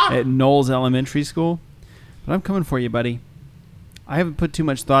grade at Knowles Elementary School, but I'm coming for you, buddy. I haven't put too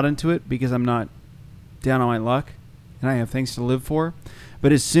much thought into it because I'm not down on my luck and I have things to live for.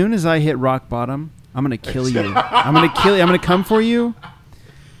 But as soon as I hit rock bottom, I'm gonna kill you. I'm gonna kill you. I'm gonna come for you.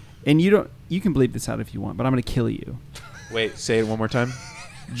 And you can bleep this out if you want, but I'm gonna kill you. Wait, say it one more time.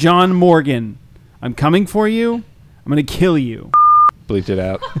 John Morgan, I'm coming for you. I'm gonna kill you. Bleeped it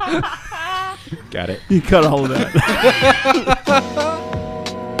out. Got it. You cut all of that.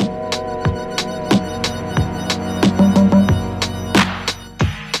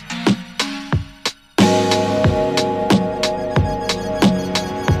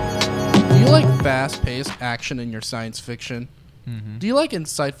 Do you like fast-paced action in your science fiction? Mm-hmm. Do you like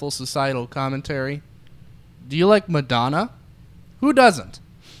insightful societal commentary? Do you like Madonna? Who doesn't?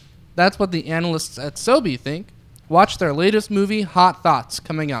 That's what the analysts at Sobe think. Watch their latest movie, Hot Thoughts,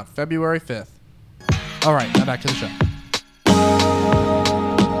 coming out February 5th. All right, now back to the show.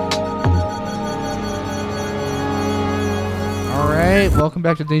 All right, welcome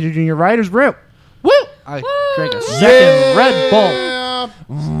back to Danger Junior Writers Brew. Woo! I drank a second Red Bull.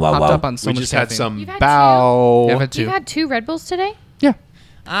 Hopped up on so We much just had caffeine. some You've had bow. Yeah, I've had two. You've had 2 Red Bulls today? Yeah.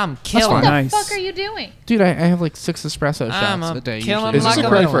 I'm fine. killing. What the Nice. fuck are you doing? Dude, I have like 6 espresso I'm shots a a day. killing usually. Is this like a a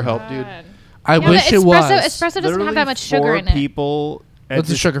cry little- for help, dude? I Yeah, wish but it was. Espresso doesn't have that much sugar four in it. people at What's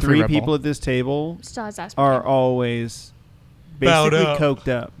the this, sugar-free 3 Red Bull? people at this table Still has aspartame. are always Bowed basically up. coked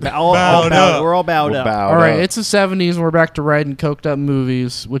up. Bowed up. We're all bowed We're up. bowed All right, up. it's the 70s. We're back to writing coked up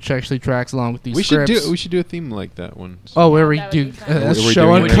movies, which actually tracks along with these We should scripts. do a theme like that one. Oh, where we That would do be fun. a What are we show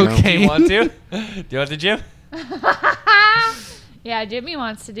doing on right now? Do cocaine. you want to? Do you want to, Jim? Yeah, Jimmy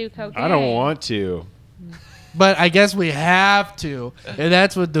wants to do cocaine. I don't want to. But I guess we have to, and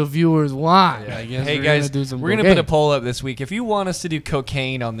that's what the viewers want. I guess Hey we're guys, gonna do some we're gonna put a cocaine. poll up this week. If you want us to do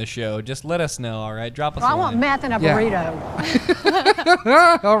cocaine on the show, just let us know. All right, drop us. I a want line. meth and a Yeah.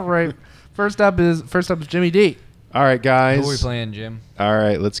 burrito. All right. First up is Jimmy D. All right, guys. Who are we playing, Jim? All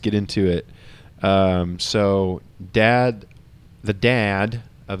right, let's get into it. So, the dad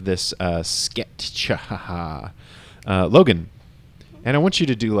of this sketch, Logan, and I want you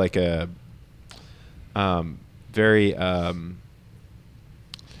to do like a very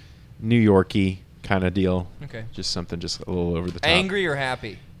New Yorky kind of deal. Okay. Just something just a little over the top. Angry or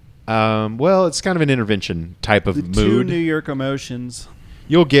happy? Well, it's kind of an intervention type of The mood. 2 New York emotions.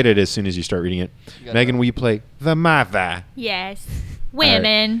 You'll get it as soon as you start reading it. got Megan, that. will you play the mother? Yes.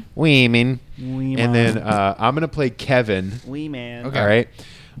 Women. Women. Wee And man. then I'm going to play Kevin. Wee man. Okay.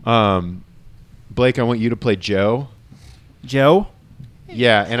 All right. Blake, I want you to play Joe. Joe?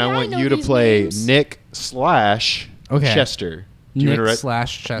 Yeah, and I I want know you to these play names. Nick / Okay. Chester. Do you Nick want to write?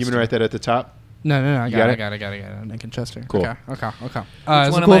 slash Chester. You want to write that at the top? No, I You got got it. it? I got it. Nick and Chester. Cool. Okay. Is one it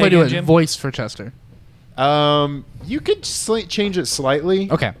am cool if I I do again, a Jim? voice for Chester? You could change it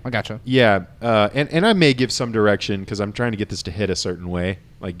slightly. Okay, I gotcha. Yeah, and I may give some direction because I'm trying to get this to hit a certain way,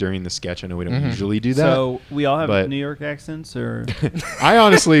 like during the sketch. I know we don't usually do that. So we all have but- New York accents, or I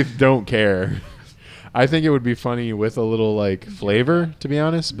honestly don't care. I think it would be funny with a little like flavor, to be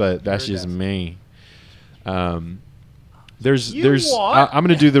honest, but that's just me. There's what? I'm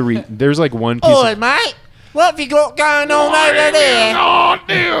gonna do the there's like one piece. Oi, mate. What have you got going on over there? I'm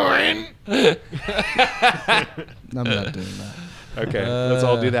not doing that. Okay, let's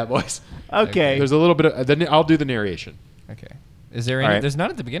all do that, boys. okay. There's a little bit of I'll do the narration. Okay. Is there All any? right. There's none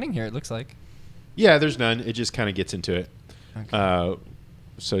at the beginning here. It looks like. Yeah, there's none. It just kind of gets into it. Okay.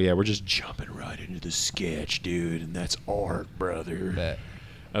 So yeah, we're just jumping right into the sketch, dude, and that's art, brother. Bet.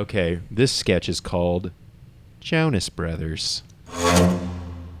 Okay, this sketch is called Jonas Brothers.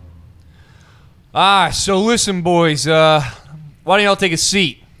 So listen, boys. Why don't y'all take a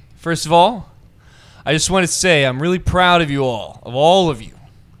seat? First of all, I just want to say I'm really proud of you all of you.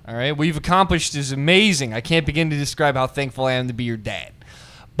 All right, what you've accomplished is amazing. I can't begin to describe how thankful I am to be your dad.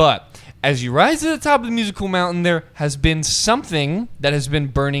 But as you rise to the top of the musical mountain, there has been something that has been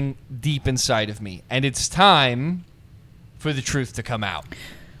burning deep inside of me, and it's time for the truth to come out.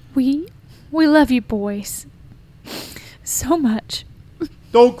 We love you, boys, so much.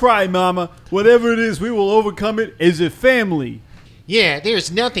 Don't cry, Mama. Whatever it is, we will overcome it as a family. Yeah,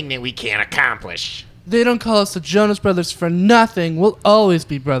 there's nothing that we can't accomplish. They don't call us the Jonas Brothers for nothing. We'll always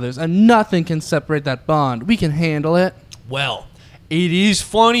be brothers, and nothing can separate that bond. We can handle it. Well, it is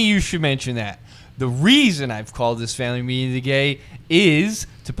funny you should mention that. The reason I've called this family meeting today is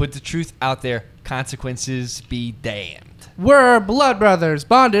to put the truth out there. Consequences be damned. We're blood brothers,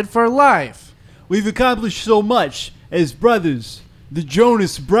 bonded for life. We've accomplished so much as brothers, the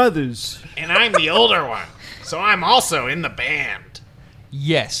Jonas Brothers. And I'm the older one, so I'm also in the band.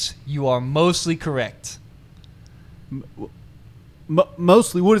 Yes, you are mostly correct.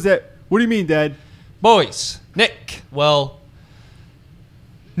 Mostly? What is that? What do you mean, Dad? Boys, Nick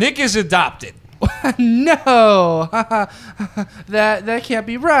is adopted. No, that can't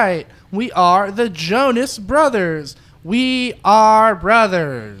be right. We are the Jonas Brothers. We are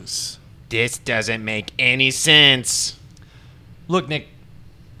brothers. This doesn't make any sense. Look, Nick,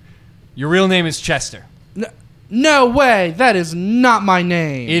 your real name is Chester. No way. That is not my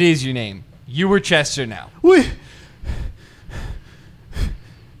name. It is your name. You are Chester now. Wait.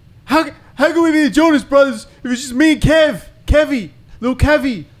 How can we be the Jonas Brothers if it's just me and Kevy, little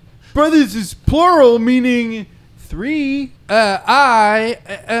Kevy? Brothers is plural, meaning 3.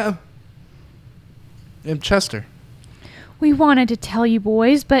 I am Chester. We wanted to tell you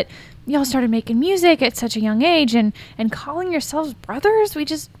boys, but y'all started making music at such a young age and calling yourselves brothers. We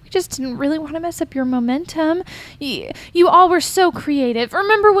just didn't really want to mess up your momentum. You all were so creative.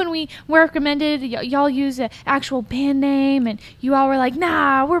 Remember when we recommended y'all use an actual band name and you all were like,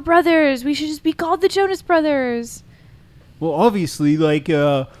 nah, we're brothers. We should just be called the Jonas Brothers. Well, obviously,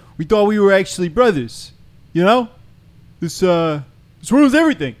 we thought we were actually brothers. You know? This ruins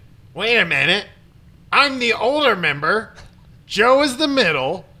everything. Wait a minute. I'm the older member. Joe is the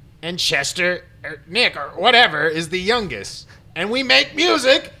middle. And Chester, or Nick, or whatever, is the youngest. And we make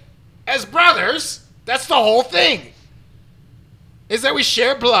music as brothers. That's the whole thing. Is that we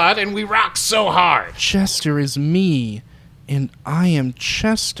share blood and we rock so hard. Chester is me, and I am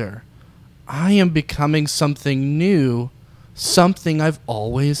Chester. I am becoming something new, something I've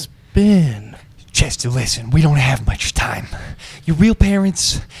always been. Chester, listen, we don't have much time. Your real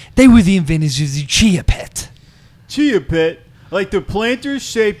parents, they were the inventors of the Chia Pet. Chia Pet? Like the planters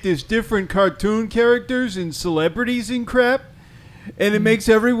shaped as different cartoon characters and celebrities and crap? And it makes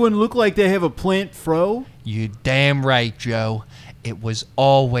everyone look like they have a plant fro? You're damn right, Joe. It was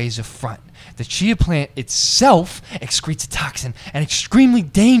always a front. The chia plant itself excretes a toxin, an extremely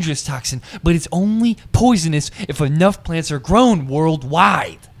dangerous toxin, but it's only poisonous if enough plants are grown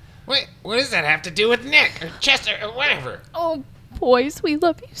worldwide. Wait, what does that have to do with Nick, or Chester, or whatever? Oh, boys, we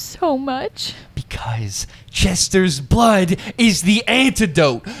love you so much. Because Chester's blood is the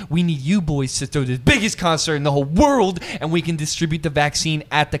antidote. We need you boys to throw the biggest concert in the whole world, and we can distribute the vaccine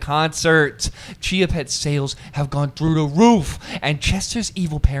at the concert. Chia Pet sales have gone through the roof, and Chester's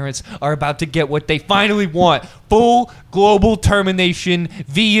evil parents are about to get what they finally want. Full global termination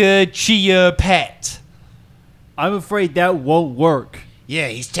via Chia Pet. I'm afraid that won't work. Yeah,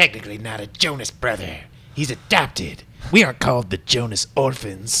 he's technically not a Jonas brother. He's adopted. We aren't called the Jonas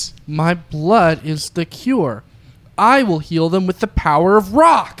Orphans. My blood is the cure. I will heal them with the power of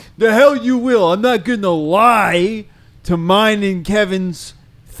rock. The hell you will. I'm not going to lie to mine and Kevin's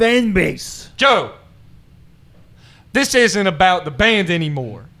fan base. Joe, this isn't about the band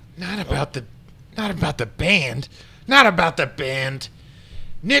anymore. Not about the band. Not about the band.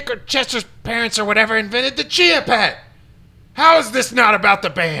 Nick or Chester's parents or whatever invented the Chia Pet. How is this not about the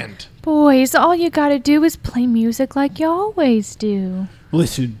band? Boys, all you gotta do is play music like you always do.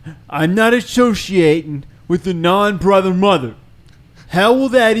 Listen, I'm not associating with the non-brother mother. How will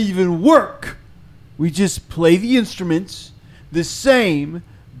that even work? We just play the instruments the same,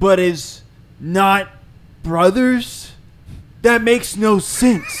 but as not brothers? That makes no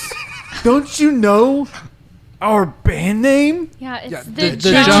sense. Don't you know our band name? Yeah, it's the the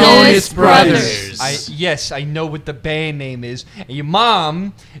Jonas Brothers. Yes, I know what the band name is. And your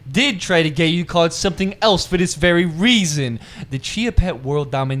mom did try to get you to call it something else for this very reason. The Chia Pet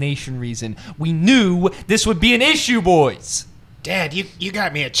world domination reason. We knew this would be an issue, boys. Dad, you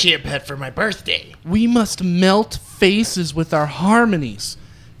got me a chia pet for my birthday. We must melt faces with our harmonies.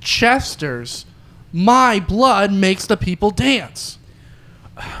 Chester's My Blood Makes the People Dance.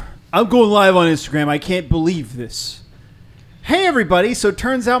 I'm going live on Instagram. I can't believe this. Hey, everybody. So it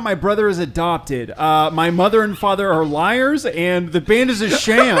turns out my brother is adopted. My mother and father are liars, and the band is a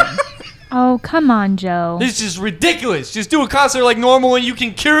sham. Oh, come on, Joe. This is ridiculous. Just do a concert like normal and you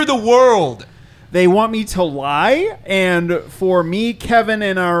can cure the world. They want me to lie, and for me, Kevin,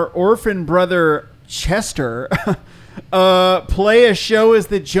 and our orphan brother, Chester, play a show as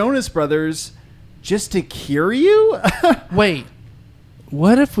the Jonas Brothers just to cure you? Wait,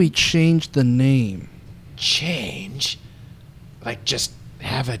 what if we change the name? Change? Like just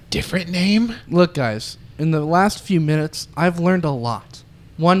have a different name? Look, guys, in the last few minutes, I've learned a lot.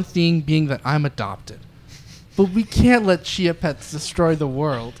 One thing being that I'm adopted. But we can't let chia pets destroy the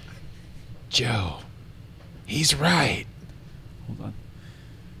world. Joe, he's right. Hold on.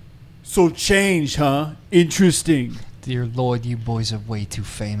 So change, huh? Interesting. Dear Lord, you boys are way too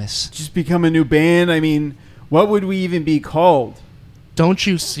famous. Just become a new band? I mean, what would we even be called? Don't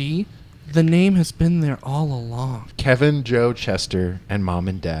you see? The name has been there all along. Kevin, Joe, Chester, and Mom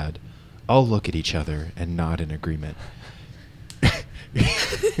and Dad all look at each other and nod in agreement.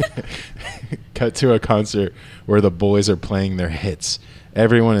 Cut to a concert where the boys are playing their hits.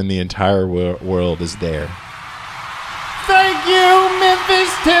 Everyone in the entire world is there. Thank you,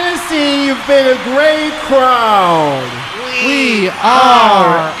 Memphis, Tennessee. You've been a great crowd. We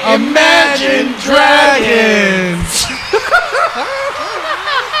are Imagine Dragons!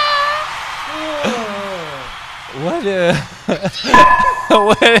 What?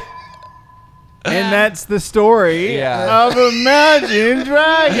 And that's the story Yeah. of Imagine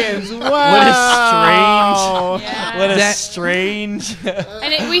Dragons. Wow. What a strange.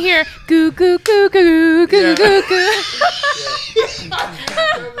 And we hear goo goo goo goo goo goo goo.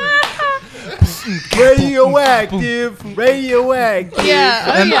 Radioactive. Radioactive. Yeah.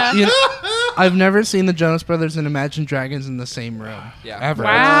 Oh, And, yeah. you know, I've never seen the Jonas Brothers and Imagine Dragons in the same room. Yeah. Ever.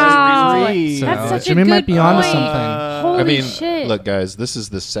 Wow. Really? So, That's such Jimmy a good might be onto point. something. Holy I mean, shit. look, guys, this is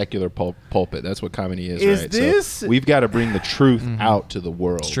the secular pulpit. That's what comedy is, Is right? this- So we've got to bring the truth out to the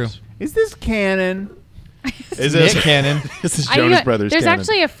world. It's true. Is this canon? Is Nick this Cannon. This is I Jonas got- Brothers There's canon.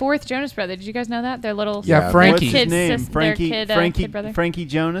 actually a fourth Jonas brother. Did you guys know that? Their little Yeah, Yeah, Frankie. What's his Kid name? sis- their Frankie. kid, Frankie. kid brother. Frankie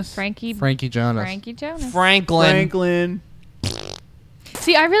Jonas. Frankie Jonas. Frankie Jonas. Franklin. Franklin.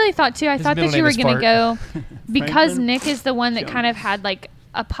 See, I really thought too. I His thought middle that you name were is gonna Fart. go because Franklin Nick is the one that kind of had like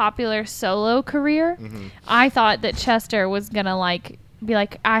a popular solo career. I thought that Chester was gonna like be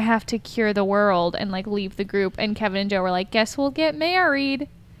like, I have to cure the world and like leave the group, and Kevin and Joe were like, guess we'll get married.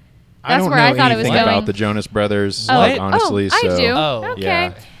 I That's don't where know I thought it was anything going. about the Jonas Brothers, Oh, like, honestly. I so do. Oh. Okay.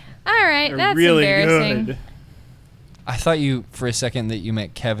 Yeah. All right. They're That's really embarrassing. good. I thought you, for a second, that you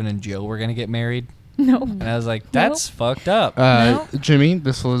meant Kevin and Jill were going to get married. No. And I was like, that's fucked up. No. Jimmy,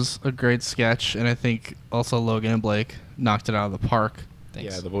 this was a great sketch, and I think also Logan and Blake knocked it out of the park.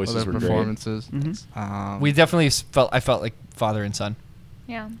 Thanks. Yeah, the with voices their were great. performances. We definitely I felt like father and son.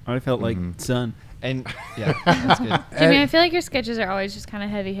 Yeah. I felt like son. And, yeah, that's good. Jimmy, I feel like your sketches are always just kind of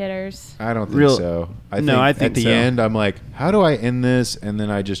heavy hitters. I don't think Real- so. No, I think at the so. end, I'm like, how do I end this? And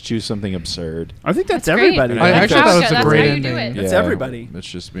then I just choose something absurd. I think that's That's great. everybody. I That's actually how thought it it goes. was a That's great how you do ending. it. That's everybody. That's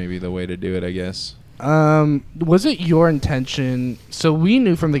just maybe the way to do it, I guess. Was it your intention? So we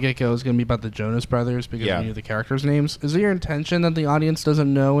knew from the get-go it was going to be about the Jonas Brothers because Yeah. we knew the characters' names. Is it your intention that the audience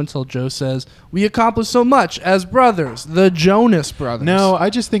doesn't know until Joe says, we accomplished so much as brothers, the Jonas Brothers? No, I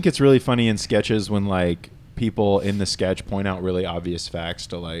just think it's really funny in sketches when, like, people in the sketch point out really obvious facts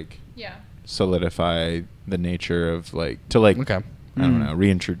to, like, Yeah. solidify the nature of, like, to, like, Okay. I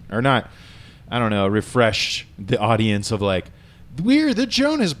don't know, refresh the audience of, like, we're the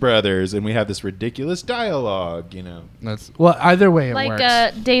Jonas Brothers, and we have this ridiculous dialogue, you know. That's well. Either way, it Like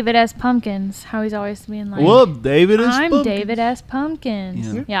works. David S. Pumpkins, how he's always being like, Well, David is. I'm pumpkin. David S.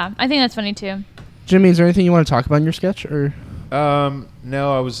 Pumpkins. Yeah. Yeah, I think that's funny too. Jimmy, is there anything you want to talk about in your sketch? Or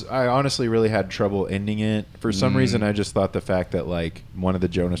No, I honestly really had trouble ending it. For some reason, I just thought the fact that, like, one of the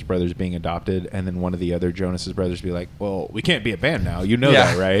Jonas Brothers being adopted and then one of the other Jonas's brothers be like, well, we can't be a band now. You know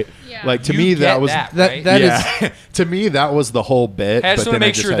Yeah. that, right? Yeah. Like, to You me, get that was... that, that right? that is yeah. To me, that was the whole bit. I just but want to then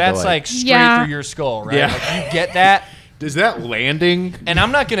make just sure had to, that's like straight Yeah. through your skull, right? Yeah. Like, you get that. Is that landing? And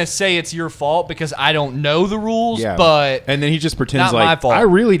I'm not going to say it's your fault because I don't know the rules, Yeah. but And then he just pretends Not my like, fault. I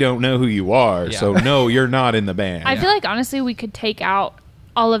really don't know who you are, Yeah. so no, you're not in the band. I feel like honestly we could take out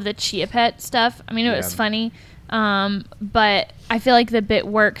all of the Chia Pet stuff. I mean, it was Yeah. funny, but I feel like the bit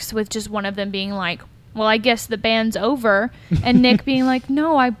works with just one of them being like, well, I guess the band's over, and Nick being like,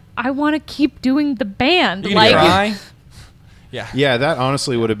 no, I want to keep doing the band. you gonna Like, cry? Yeah, that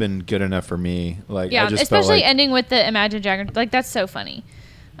honestly would have been good enough for me. Like, Yeah, I just especially felt like, ending with the Imagine Dragon. Like, that's so funny.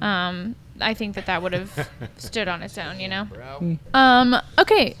 I think that would have stood on its own, you know?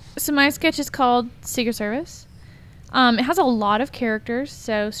 Okay, so my sketch is called Secret Service. It has a lot of characters,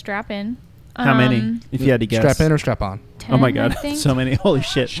 so strap in. How many, if you had to guess? Strap in or strap on? 10, Oh my I god, think. so many. Holy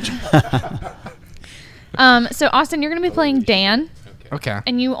shit. So, Austin, you're going to be playing Dan, Okay.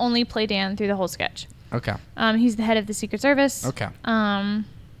 and you only play Dan through the whole sketch. Okay. He's the head of the Secret Service. Okay.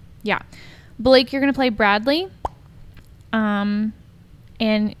 Yeah. Blake, you're going to play Bradley.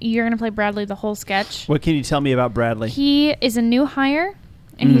 And you're going to play Bradley the whole sketch. What can you tell me about Bradley? He is a new hire,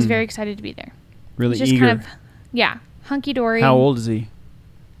 and he's very excited to be there. Really He's just eager. kind of, yeah, hunky-dory. How old is he?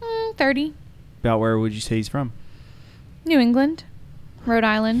 30. About where would you say he's from? New England. Rhode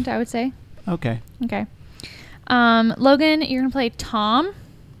Island, I would say. Okay. Okay. Logan, you're going to play Tom.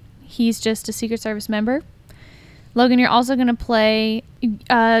 He's just a Secret Service member. Logan, you're also going to play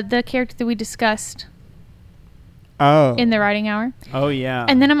the character that we discussed Oh. in the writing hour. Oh, yeah.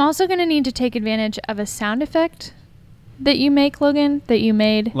 And then I'm also going to need to take advantage of a sound effect that you make, Logan, that you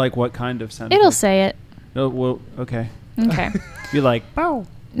made. Like what kind of sound? It'll effect? say it. Oh, well, okay. Okay. You're like, bow.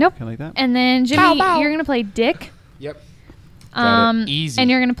 Nope. Kind of like that? And then Jimmy, you're going to play Dick. Yep. Easy. And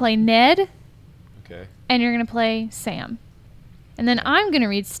you're going to play Ned. Okay. And you're going to play Sam. And then I'm going to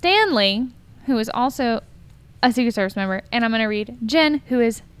read Stanley, who is also a Secret Service member. And I'm going to read Jen, who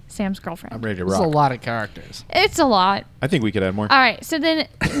is Sam's girlfriend. I'm ready to There's a rock. lot of characters. It's a lot. I think we could add more. All right. So then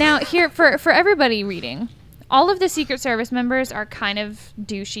now here for everybody reading, all of the Secret Service members are kind of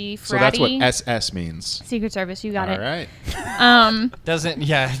douchey, fratty. So that's what SS means. Secret Service, you got All it. right. Doesn't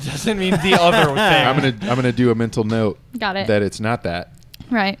mean the other thing. I'm gonna do a mental note Got it. that it's not that.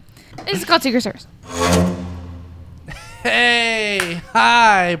 Right. It's called Secret Service. Hey,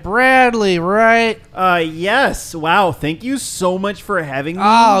 hi, Bradley, right? Yes. Wow. Thank you so much for having me.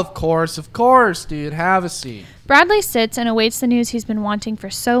 Oh, of course, dude. Have a seat. Bradley sits and awaits the news he's been wanting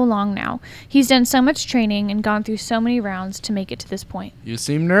for so long now. He's done so much training and gone through so many rounds to make it to this point. You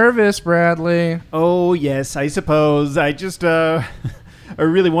seem nervous, Bradley. Oh, yes, I suppose. I just, I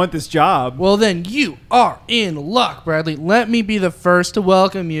really want this job. Well, then you are in luck, Bradley. Let me be the first to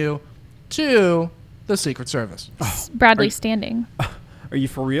welcome you to the Secret Service. Bradley's standing. Are you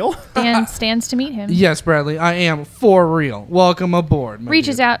for real? Dan stands to meet him. Yes, Bradley, I am for real. Welcome aboard. my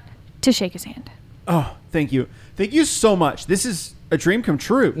Reaches dude. out to shake his hand. Oh, thank you. Thank you so much. This is a dream come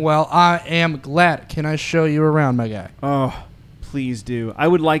true. Well, I am glad. Can I show you around, my guy? Oh, please do. I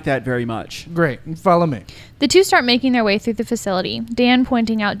would like that very much. Great. Follow me. The two start making their way through the facility, Dan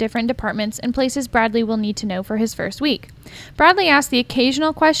pointing out different departments and places Bradley will need to know for his first week. Bradley asked the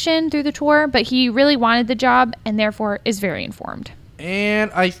occasional question through the tour, but he really wanted the job and therefore is very informed. And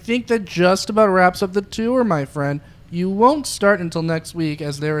I think that just about wraps up the tour, my friend. You won't start until next week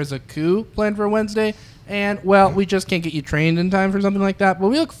as there is a coup planned for Wednesday. And, well, we just can't get you trained in time for something like that. But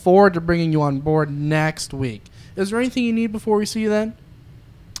we look forward to bringing you on board next week. Is there anything you need before we see you then?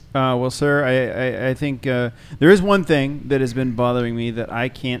 Well, sir, I think there is one thing that has been bothering me that I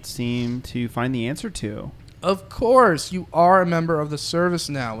can't seem to find the answer to. Of course. You are a member of the service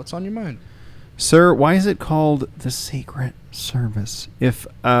now. What's on your mind? Sir, why is it called the Secret Service if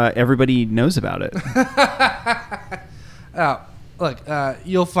everybody knows about it? Oh, look,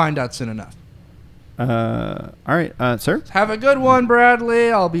 you'll find out soon enough. All right, sir? Have a good one,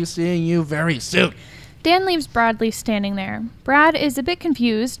 Bradley. I'll be seeing you very soon. Dan leaves Bradley standing there. Brad is a bit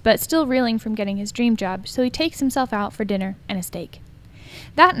confused, but still reeling from getting his dream job, so he takes himself out for dinner and a steak.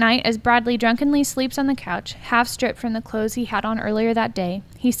 That night, as Bradley drunkenly sleeps on the couch, half stripped from the clothes he had on earlier that day,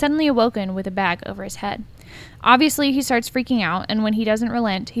 he's suddenly awoken with a bag over his head. Obviously, he starts freaking out, and when he doesn't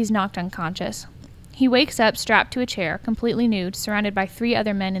relent, he's knocked unconscious. He wakes up strapped to a chair, completely nude, surrounded by 3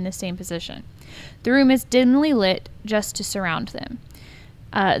 other men in the same position. The room is dimly lit just to surround them.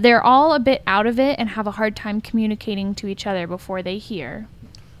 They're all a bit out of it and have a hard time communicating to each other before they hear.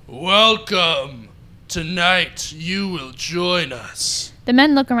 Welcome. Tonight, you will join us. The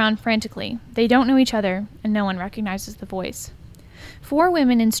men look around frantically. They don't know each other, and no one recognizes the voice. 4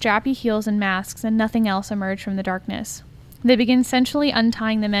 women in strappy heels and masks and nothing else emerge from the darkness. They begin sensually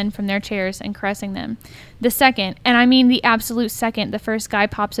untying the men from their chairs and caressing them. The second, and I mean the absolute second, the first guy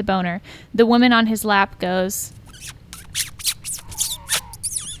pops a boner, the woman on his lap goes.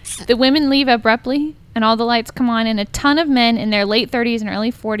 The women leave abruptly, and all the lights come on, and a ton of men in their late 30s and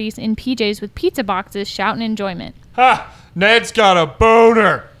early 40s in PJs with pizza boxes shout in enjoyment. Ha! Ned's got a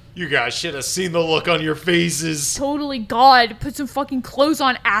boner! You guys should have seen the look on your faces. Totally God, put some fucking clothes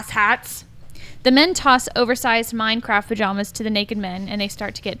on, asshats. The men toss oversized Minecraft pajamas to the naked men, and they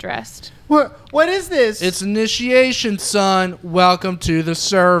start to get dressed. What is this? It's initiation, son. Welcome to the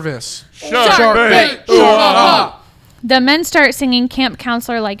service. Shark bait. The men start singing camp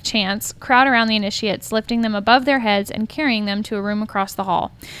counselor-like chants, crowd around the initiates, lifting them above their heads and carrying them to a room across the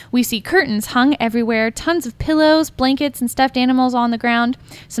hall. We see curtains hung everywhere, tons of pillows, blankets, and stuffed animals on the ground,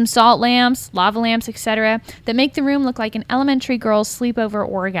 some salt lamps, lava lamps, etc., that make the room look like an elementary girl's sleepover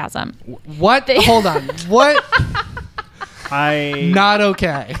orgasm. What? Hold on. What? Not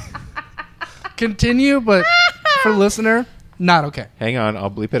okay. Continue, but for listener, not okay. Hang on,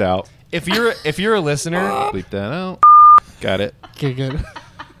 I'll bleep it out. If you're a listener, Bleep that out. Got it. Okay, good.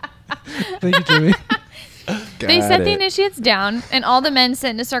 Thank you, Jimmy. They set the initiates down, and all the men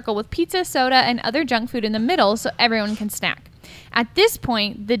sit in a circle with pizza, soda, and other junk food in the middle so everyone can snack. At this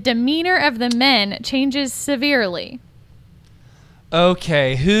point, the demeanor of the men changes severely.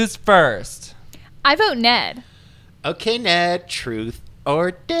 okay, who's first? I vote Ned. Okay, Ned, truth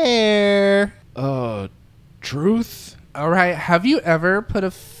or dare? Truth? All right. Have you ever put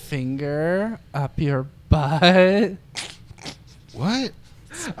a finger up your butt? What?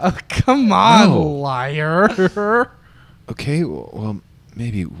 Oh, come on, No. liar. Okay, well,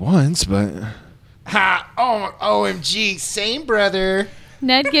 maybe once, but... Ha! Oh, OMG, same brother.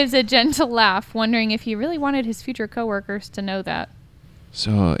 Ned gives a gentle laugh, wondering if he really wanted his future coworkers to know that.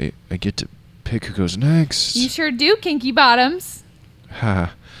 So I get to pick who goes next. You sure do, Kinky Bottoms.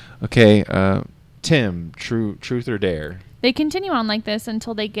 Ha. Okay, Tim, truth or dare? They continue on like this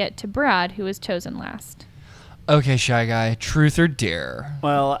until they get to Brad, who is chosen last. Okay, Shy Guy, truth or dare?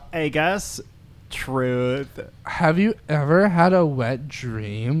 Well, I guess truth. Have you ever had a wet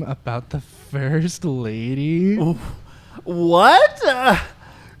dream about the first lady? What?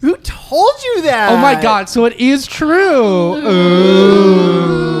 Who told you that? Oh my God! So it is true. Ooh.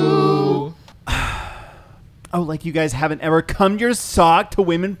 Oh, like you guys haven't ever cummed your sock to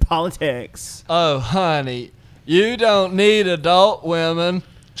women politics. Oh, honey, you don't need adult women.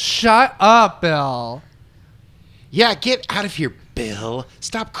 Shut up, Bill. Yeah, get out of here, Bill.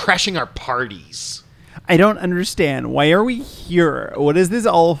 Stop crashing our parties. I don't understand. Why are we here? What is this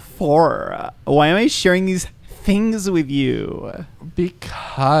all for? Why am I sharing these things with you?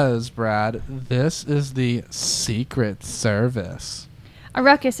 Because, Brad, this is the Secret Service. A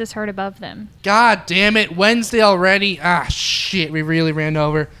ruckus is heard above them. God damn it, Wednesday already? Ah, shit, we really ran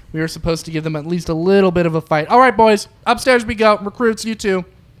over. We were supposed to give them at least a little bit of a fight. All right, boys, upstairs we go. Recruits, you too.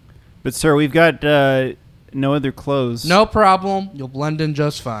 But, sir, we've got no other clothes. No problem. You'll blend in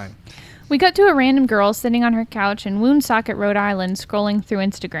just fine. We cut to a random girl sitting on her couch in Woonsocket, Rhode Island, scrolling through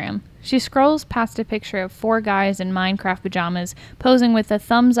Instagram. She scrolls past a picture of 4 guys in Minecraft pajamas, posing with a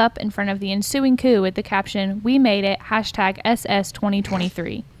thumbs up in front of the ensuing coup with the caption, "We made it,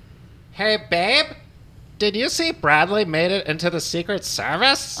 #SS2023. Hey, babe. Did you see Bradley made it into the Secret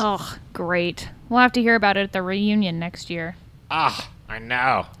Service? Oh, great. We'll have to hear about it at the reunion next year. Ah, I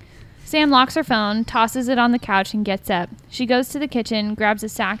know. Sam locks her phone, tosses it on the couch, and gets up. She goes to the kitchen, grabs a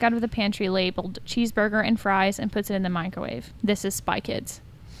sack out of the pantry labeled cheeseburger and fries, and puts it in the microwave. This is Spy Kids.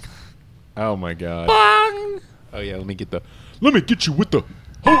 Oh my God. Bong! Oh yeah, let me get you with the...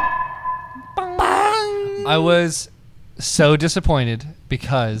 I was so disappointed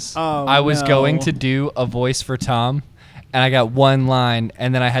because Oh, I was no. going to do a voice for Tom, and I got one line,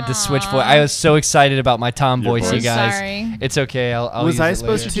 and then I had to switch voice. I was so excited about my Tom Your voice, you voice? guys. Sorry. It's okay. I'll Was use I it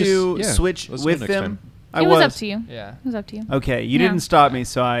supposed later. to Just- yeah, switch let's do with it next them? time. I It was up to you. Yeah. It was up to you. Okay, you Yeah. didn't stop me,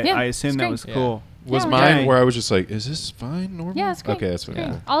 so I Yeah, assumed it's that great. was Yeah. cool. Was Yeah, mine okay. where I was just like, is this fine, normal? Yeah, it's great. Okay, that's It's fine.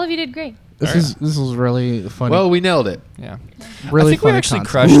 great. All of you did great. This was really funny. Well, we nailed it. Yeah. really I think we funny actually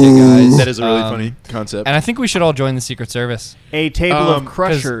concept. crushed it, guys. That is a really Um, funny concept. And I think we should all join the Secret Service. A table of 'Cause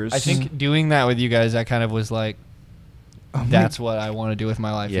crushers. I think doing that with you guys, that kind of was like, that's what I want to do with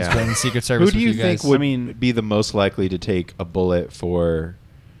my life. Is Yeah. join the Secret Service Who do with you you think guys. would I mean- be the most likely to take a bullet for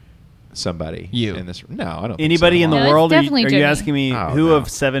somebody? You. In this? No, I don't. Anybody think in so. the No, it's world? Are you definitely Jimmy. asking me Oh, who no. of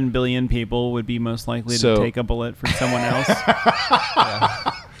 7 billion people would be most likely So- to take a bullet for someone else?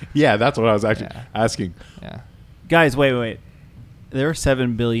 Yeah, that's what I was actually Yeah. asking. Yeah. Guys, wait. There are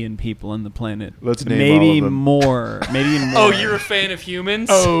 7 billion people on the planet. Let's name maybe all of them. more. Maybe more. Oh, you're a fan of humans?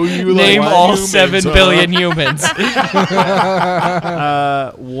 Oh, you Name like all humans, 7 huh? billion humans.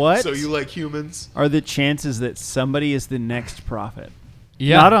 What So you like humans? are the chances that somebody is the next prophet?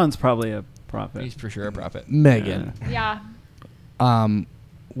 Yeah. Nadon's probably a prophet. He's for sure a prophet. Megan, Yeah.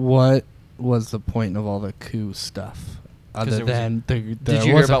 what was the point of all the coup stuff? Other there was a- than Did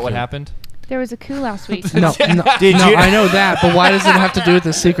you hear about what happened? There was a coup last week. No, Did no, you? I know that, but why does it have to do with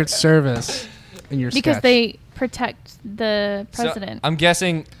the Secret Service in your Because sketch? they protect the president. So I'm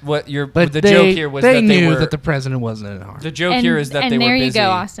guessing what But the joke here was they that knew they were. that the president wasn't in harm. The joke here is that and they were there busy you go,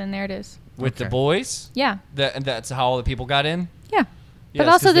 Austin. There it is. with the Okay. boys. Yeah. And that's how all the people got in. Yeah. Yes, But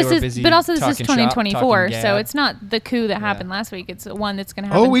also 'cause they this were is busy 2024, talking so gab. it's not the coup that happened last week. It's one that's going to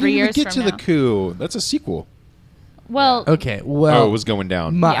happen Oh, we 3 didn't even years get to from the now. coup. That's a sequel. Well, Okay, well, Oh, it was going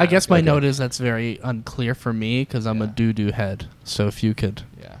down. I Yeah. guess my Okay. note is that's very unclear for me because I'm a doo-doo head. So if you could,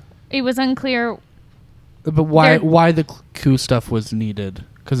 Yeah. it was unclear. but why There- the coup stuff was needed?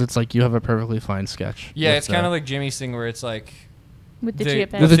 Because it's like you have a perfectly fine sketch. Yeah, with it's kind of like Jimmy's thing where it's like With the the chia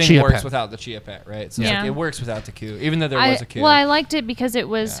pet. With the thing chia works pet. without the chia pet, right? So Yeah. it's like it works without the coup, even though there was a coup. Well, I liked it because it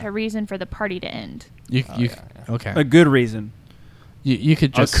was Yeah. a reason for the party to end. you. Oh, You yeah. okay? A good reason. You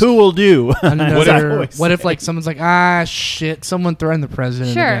could just a coup will do. As I Another, always what if say. like someone's like shit, someone threatened the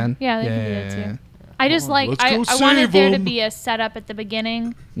president Sure. again? Yeah, they can do that too. I just Oh, like let's I go wanted save there to 'em. be a setup at the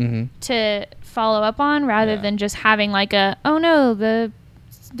beginning Mm-hmm. to follow up on rather Yeah. than just having like a oh no the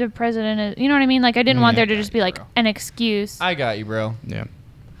president is, you know what I mean, like I didn't want there to just be like bro. an excuse. I got you, bro. Yeah.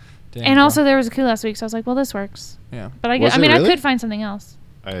 Dang, And bro. also there was a coup last week, so I was like, well, this works. yeah. But Was I it mean really? I could find something else.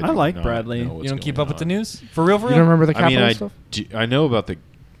 I I like do not Bradley. know what's You don't keep going up with the on. news for real. For You real? don't remember the I mean, Capitol stuff? I know about the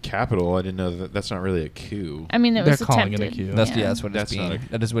Capitol. I didn't know that that's not really a coup. I mean, it They're was calling it a attempted. coup. That's yeah. that's what it's That's not being.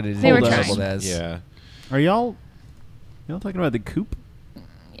 a- That is what it is They were labeled trying. as. Yeah. Are y'all talking about the coup?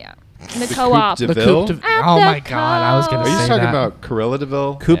 Yeah. The The co-op. coup The de- coup Ville? de- At oh the my god, I was gonna Are you say talking that. about Corilla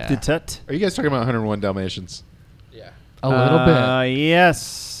Deville? Coup Yeah. de tête? Are you guys talking about 101 Dalmatians? Yeah. a little bit?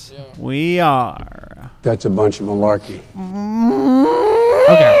 Yes, we are. That's a bunch of malarkey.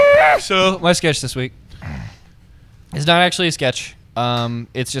 Okay. So my sketch this week is not actually a sketch.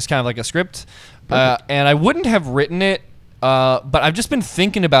 It's just kind of like a script, and I wouldn't have written it, but I've just been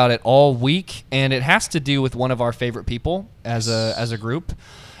thinking about it all week, and it has to do with one of our favorite people as a group.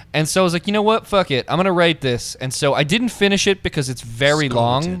 And so I was like, you know what? Fuck it. I'm going to write this. And so I didn't finish it because it's very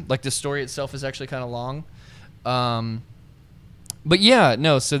long. Skeleton. Like the story itself is actually kind of long. But yeah,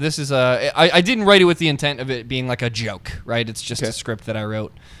 no. So this is I didn't write it with the intent of it being like a joke, right? It's just a script that I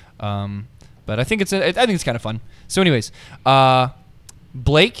wrote. But I think I think it's kind of fun. So anyways,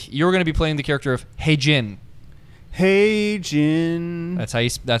 Blake, you're going to be playing the character of Hey Jin. Hey, Jin. That's how you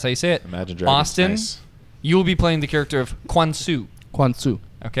say it. Imagine Dragons. Austin, Nice. you will be playing the character of Kwan Soo. Kwan Soo.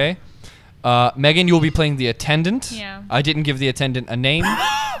 Okay. Megan, you will be playing the attendant. Yeah. I didn't give the attendant a name.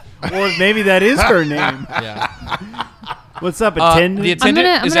 Or maybe that is her name. Yeah. What's up, The attendant? I'm gonna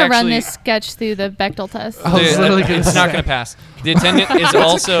attendant is run actually this sketch through the Bechtel test. I was literally gonna it's not say. going to pass. The attendant is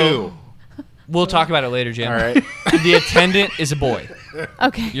also. Coup. We'll talk about it later, Jim. All right. The attendant is a boy.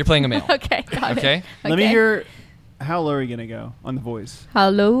 Okay. You're playing a male. Okay, got Okay. it. Let me Okay. hear. How low are you gonna go on the voice? How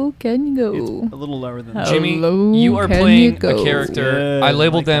low can you It's go? a little lower than How that. Jimmy, low you are can playing you a go? character. Yeah, I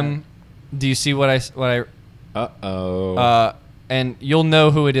labeled like them. Do you see what I? Uh-oh. And you'll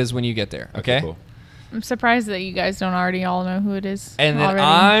know who it is when you get there. Okay. Cool. I'm surprised that you guys don't already all know who it is. And then already.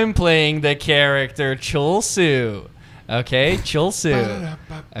 I'm playing the character Chulsu. Okay, Chulsu.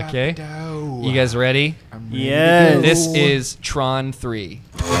 Okay. You guys ready? Yes. This is Tron 3.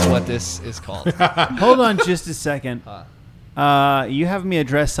 Is what this is called. Hold on just a second. You have me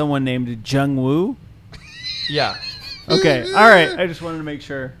address someone named Jung Woo. Yeah. Okay. All right. I just wanted to make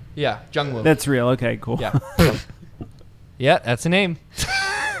sure Yeah. Jungwoo. that's real. Okay. Cool. Yeah. Yeah, that's a name.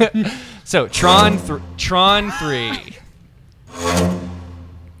 So Tron 3.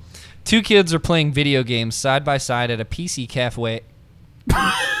 Two kids are playing video games side by side at a PC cafe.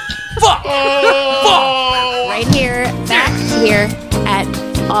 Right here, back here, at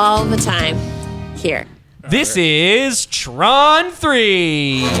all the time. Here. This is Tron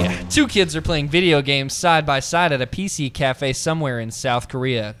 3. Two kids are playing video games side by side at a PC cafe somewhere in South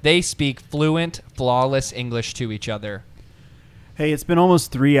Korea. They speak fluent, flawless English to each other. Hey, it's been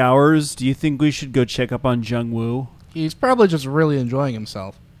almost 3 hours. Do you think we should go check up on Jung Woo? He's probably just really enjoying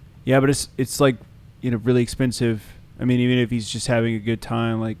himself. Yeah, but it's like, really expensive. I mean, even if he's just having a good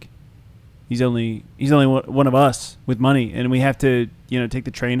time, like he's only one of us with money, and we have to take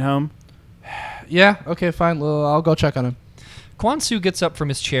the train home. Yeah, okay, fine. Well, I'll go check on him. Kwan-soo gets up from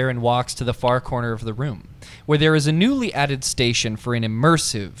his chair and walks to the far corner of the room, where there is a newly added station for an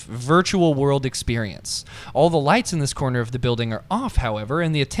immersive, virtual world experience. All the lights in this corner of the building are off, however,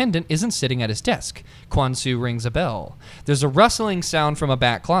 and the attendant isn't sitting at his desk. Kwan-soo rings a bell. There's a rustling sound from a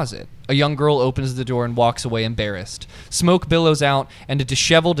back closet. A young girl opens the door and walks away embarrassed. Smoke billows out, and a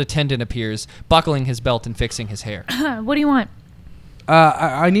disheveled attendant appears, buckling his belt and fixing his hair. What do you want?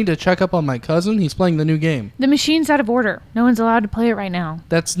 I need to check up on my cousin. He's playing the new game. The machine's out of order. No one's allowed to play it right now.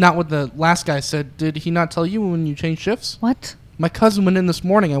 That's not what the last guy said. Did he not tell you when you changed shifts? What? My cousin went in this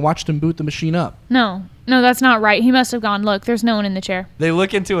morning. I watched him boot the machine up. No, that's not right. He must have gone. Look, there's no one in the chair. They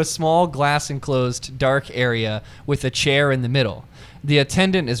look into a small glass enclosed dark area with a chair in the middle. The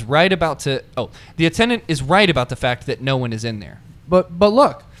attendant is right about the fact that no one is in there. But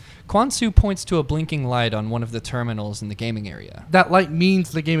look. Kwansu points to a blinking light on one of the terminals in the gaming area. That light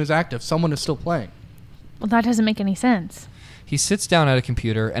means the game is active. Someone is still playing. Well, that doesn't make any sense. He sits down at a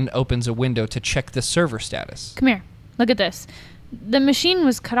computer and opens a window to check the server status. Come here. Look at this. The machine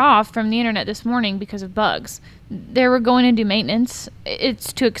was cut off from the internet this morning because of bugs. They were going to do maintenance.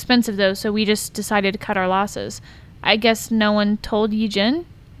 It's too expensive, though, so we just decided to cut our losses. I guess no one told Yi-Jin?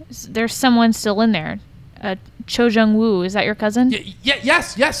 There's someone still in there. Cho Jung-woo, is that your cousin?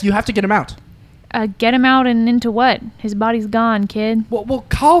 Yes, you have to get him out. Get him out and into what? His body's gone, kid. Well,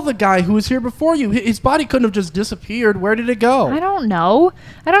 call the guy who was here before you. His body couldn't have just disappeared. Where did it go? I don't know.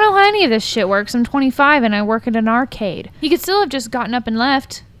 I don't know how any of this shit works. I'm 25 and I work at an arcade. He could still have just gotten up and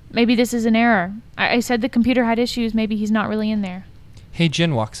left. Maybe this is an error. I said the computer had issues. Maybe he's not really in there. Hey,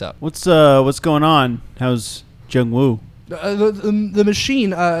 Jin walks up. What's going on? How's Jung-woo? The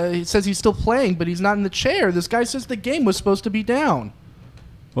machine says he's still playing, but he's not in the chair. This guy says the game was supposed to be down.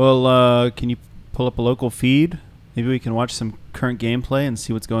 Well, can you pull up a local feed? Maybe we can watch some current gameplay and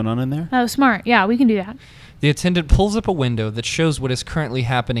see what's going on in there. Oh, smart. Yeah, we can do that. The attendant pulls up a window that shows what is currently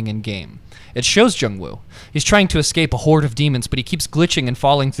happening in game. It shows Jung-woo. He's trying to escape a horde of demons, but he keeps glitching and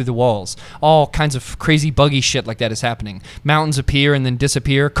falling through the walls. All kinds of crazy buggy shit like that is happening. Mountains appear and then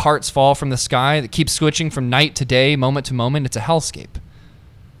disappear. Carts fall from the sky that keeps switching from night to day, moment to moment. It's a hellscape.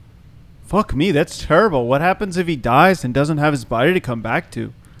 Fuck me, that's terrible. What happens if he dies and doesn't have his body to come back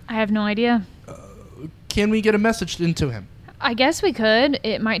to? I have no idea. Can we get a message into him? I guess we could.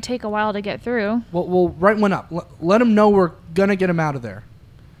 It might take a while to get through. We'll write one up. Let him know we're going to get him out of there.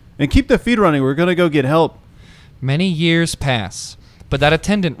 And keep the feed running. We're going to go get help. Many years pass, but that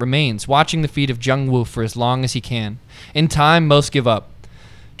attendant remains, watching the feed of Jung-woo for as long as he can. In time, most give up.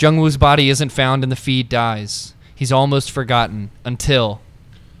 Jung-woo's body isn't found and the feed dies. He's almost forgotten until...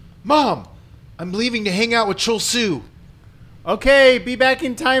 Mom, I'm leaving to hang out with Chul-soo. Okay, be back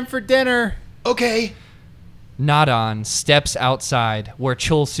in time for dinner. Okay. Nadan steps outside where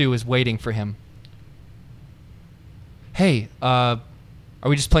Chul-soo is waiting for him. Hey, are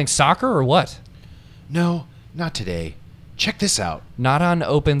we just playing soccer or what? No, not today. Check this out. Nadan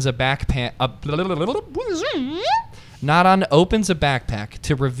opens a backpack. Nadan opens a backpack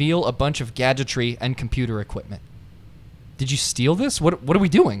to reveal a bunch of gadgetry and computer equipment. Did you steal this? What are we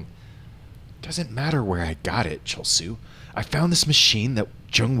doing? Doesn't matter where I got it, Chul-soo. I found this machine that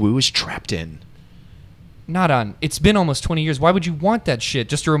Jung-woo is trapped in. Nadan, it's been almost 20 years. Why would you want that shit?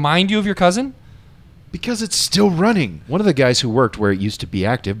 Just to remind you of your cousin? Because it's still running. One of the guys who worked where it used to be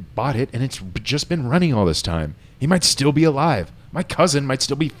active bought it, and it's just been running all this time. He might still be alive. My cousin might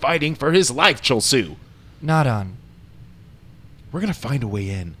still be fighting for his life, Chul-soo. Nadan. We're going to find a way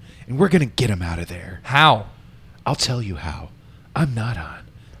in, and we're going to get him out of there. How? I'll tell you how. I'm Nadan.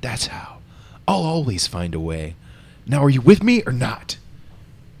 That's how. I'll always find a way. Now, are you with me or not?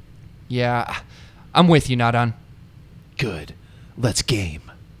 Yeah, I'm with you, Nadan. Good. Let's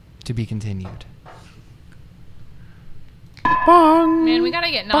game. To be continued. Bong. Man, we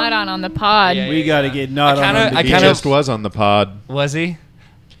gotta get Nadan on the pod. Yeah, We got to get Nod on. I He kind just of was on the pod. was he?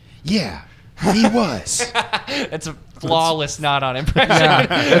 Yeah, he was. It's a flawless Nadan impression. Yeah,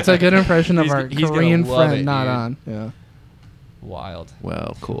 that's a good impression of our He's gonna Korean love friend, it, not dude. on. Yeah. Wild.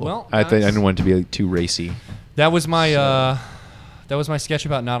 Well, cool. Well, I nice. didn't want it to be too racy. That was my sketch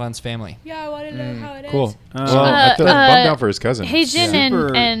about Nadan's family. Yeah, I want to know how it is. Cool. Well, I feel bummed out for his cousin. Hey, Jin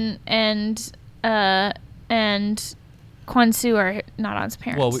Super- and Kwansu are Nadan's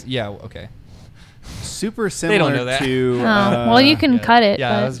parents. Well, yeah, okay. Super similar don't know that. to. well, you can cut it. Yeah,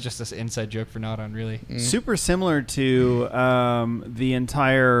 but that was just this inside joke for Nadan, really. Super similar to the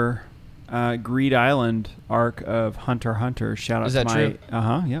entire Greed Island arc of Hunter x Hunter. Shout out Is to that my. true?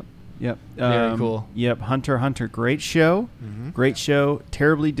 Yep. Very cool. Yep. Hunter x Hunter. Great show. Great show.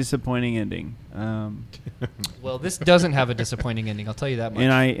 Terribly disappointing ending. Well, this doesn't have a disappointing ending. I'll tell you that much.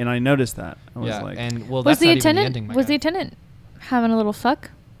 And I noticed that. I was yeah, like and well, was that's the not even the attendant? ending. My Was guy. the attendant having a little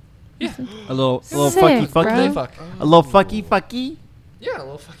fuck? Yeah, a little Sick, fucky bro. they fucky. fuck. A little fucky. Yeah, a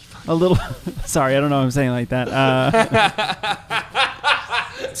little fucky. A little. Sorry, I don't know what I'm saying like that.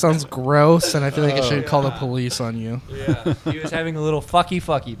 Sounds gross, and I feel like I should call the police on you. Yeah, he was having a little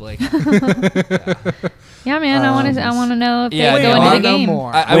fucky, Blake. Yeah, man. I want to know if Yeah, they go no, into I the know game.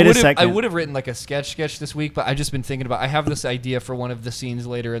 more. I Wait a would have. I second. would have written like a sketch this week, but I've just been thinking about. I have this idea for one of the scenes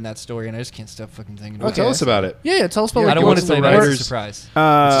later in that story, and I just can't stop fucking thinking about Tell it. us about it. Yeah, tell us about. Yeah, like, I don't want what's to say the that. It's a writers-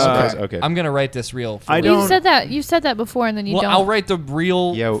 surprise. Okay. I'm gonna write this reel. For I you. don't- You said that. You said that before, and then you Well, don't. I'll write the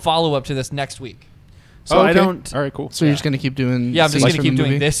real Yeah. follow up to this next week. So I okay. don't. All right, cool. So you're just gonna keep doing. Yeah, I'm just scenes gonna from keep the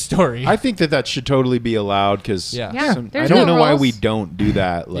doing movie? this story. I think that should totally be allowed because Yeah. Yeah, I there's don't no know why rules. we don't do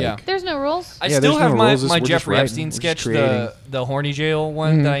that. Like, Yeah. There's no rules. I Yeah, still there's have no my, rules, my we're just Jeffrey writing, Epstein we're just sketch, creating. the horny jail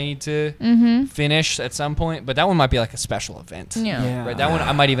one that I need to finish at some point, but that one might be like a special event. Yeah. Yeah. Right, that one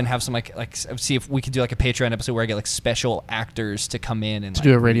I might even have some like see if we could do like a Patreon episode where I get like special actors to come in and To like,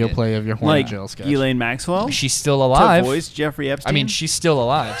 do a read radio it. play of your horny Like jail sketch. Elaine Maxwell She's still alive. to voice Jeffrey Epstein. I mean, she's still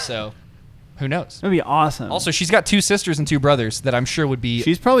alive, so who knows? that'd be awesome. Also, she's got 2 sisters and 2 brothers that I'm sure would be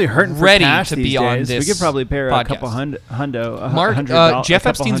she's probably hurting for ready cash to these be on days. this We could probably pay her a podcast. couple hundo. Mark, $100 Jeff a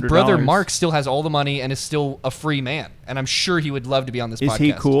couple Epstein's $100. brother Mark still has all the money and is still a free man, and I'm sure he would love to be on this Is podcast.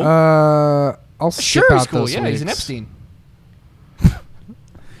 he cool? I'll skip Sure, he's out cool. those Yeah, he's an weeks. Epstein.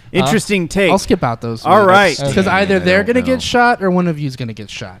 Interesting take. I'll skip out those. All right. Because Okay. either I they're don't gonna know. get shot or one of you's gonna get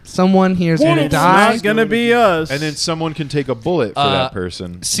shot. Someone here's gonna It's die. not gonna be us. and then someone can take a bullet for that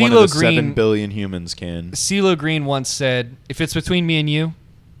person. One CeeLo of the 7 Green- billion humans can. CeeLo Green once said, "If it's between me and you,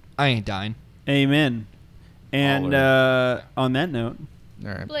 I ain't dying." Amen. And on that note,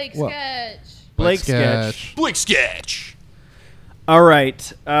 All right. Blake Well, sketch. Blake sketch. Blake sketch. All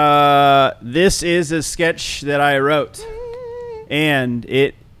right. This is a sketch that I wrote, and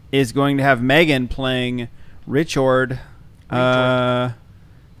it is going to have Megan playing Richard.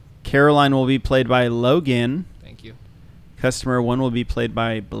 Caroline will be played by Logan. Thank you. Customer 1 will be played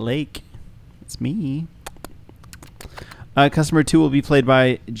by Blake. It's me. Customer 2 will be played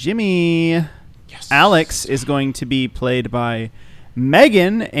by Jimmy. Yes. Alex is going to be played by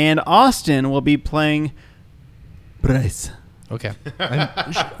Megan, and Austin will be playing Bryce. Okay. I'm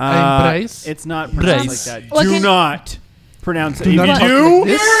Bryce. It's not Bryce. pronounced like that. What Do can- not pronounce it. Do If not you talk do, like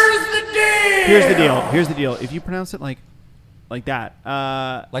this. here's the deal. Here's the deal. If you pronounce it like that,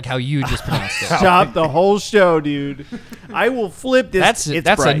 Like how you just pronounced it. stop the whole show, dude. I will flip this. That's It's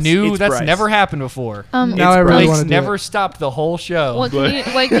that's Bryce. a new. It's that's Bryce. never happened before. Now It's I really Bryce. want Blake's to do never it. stopped the whole show. What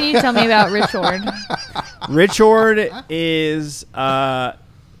can you tell me about Richard? Richard is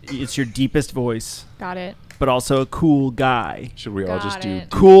it's your deepest voice, Got it. but also a cool guy, Should we all Got just do it.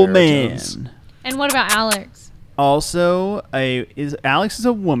 cool baritones? man. And what about Alex? Also, Alex is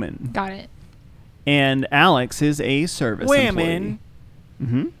a woman, Got it. and Alex is a service Women.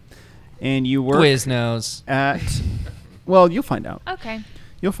 employee. And you work Quiznos. at. Well, you'll find out. Okay.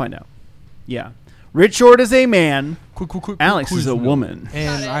 You'll find out. Yeah. Richard is a man. Alex is a Quiznos. woman.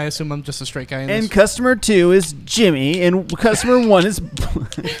 And Got it. I assume I'm just a straight guy in And this. customer 2 is Jimmy, and customer 1 is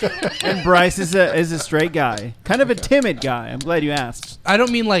and Bryce is a straight guy, kind of a timid guy. I'm glad you asked. I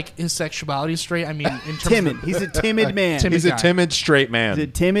don't mean like his sexuality straight. I mean in terms Timid. of He's a timid man. timid He's a guy. timid straight man. He's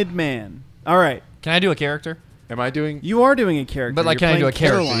a timid man. All right, Can I do a character? Am I doing? you are doing a character. But like, You're can I do a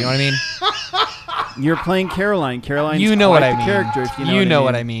playing character? You know what I mean? You're playing Caroline. Caroline's You know what quite I the mean. character. If You know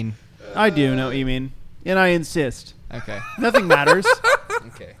what I mean. I do know what you mean, and I insist. Okay. Nothing matters.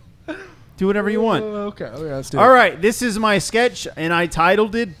 Okay. Do whatever you want. Okay, let's do All it. right, this is my sketch, and I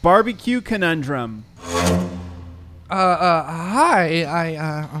titled it "Barbecue Conundrum." Hi.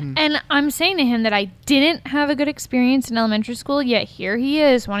 And I'm saying to him that I didn't have a good experience in elementary school, yet here he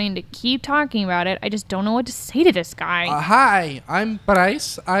is wanting to keep talking about it. I just don't know what to say to this guy. Hi. I'm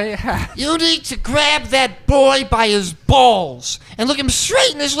Bryce. You need to grab that boy by his balls and look him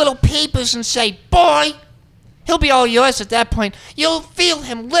straight in his little papers and say, "Boy." He'll be all yours at that point. You'll feel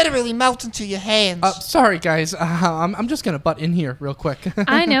him literally melt into your hands. Sorry, guys. I'm just gonna butt in here real quick.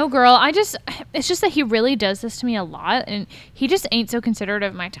 I know, girl. It's just that he really does this to me a lot, and he just ain't so considerate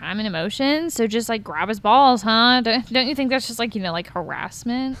of my time and emotions. So just like grab his balls, huh? Don't you think that's just like, like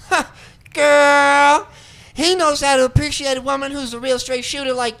harassment? Girl, he knows how to appreciate a woman who's a real straight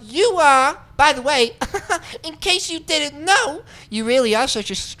shooter like you are. By the way, in case you didn't know, you really are such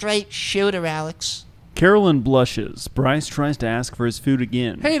a straight shooter, Alex. Carolyn blushes. Bryce tries to ask for his food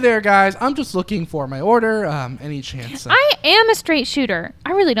again. Hey there, guys. I'm just looking for my order. Any chance? I am a straight shooter.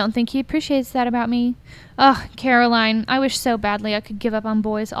 I really don't think he appreciates that about me. Ugh, Caroline, I wish so badly I could give up on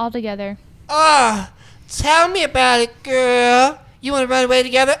boys altogether. Tell me about it, girl. You want to run away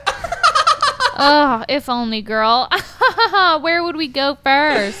together? Ugh, if only, girl. Where would we go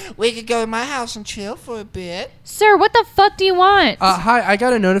first? We could go to my house and chill for a bit. Sir, what the fuck do you want? Hi. I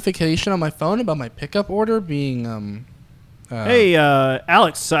got a notification on my phone about my pickup order being Hey,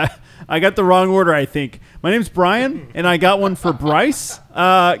 Alex, I got the wrong order, I think. My name's Brian, and I got one for Bryce.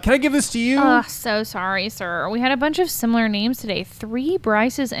 Can I give this to you? So sorry, sir. We had a bunch of similar names today. 3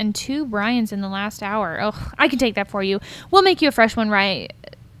 Bryces and 2 Brians in the last hour. Ugh, I can take that for you. We'll make you a fresh one, right?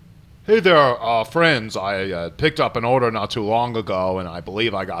 Hey there, friends. I picked up an order not too long ago, and I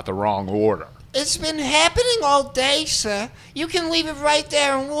believe I got the wrong order. It's been happening all day, sir. You can leave it right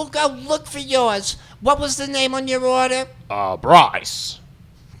there and we'll go look for yours. What was the name on your order? Bryce.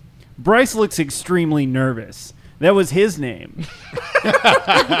 Bryce looks extremely nervous. That was his name.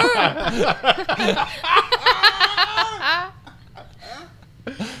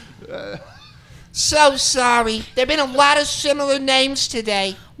 So sorry. There have been a lot of similar names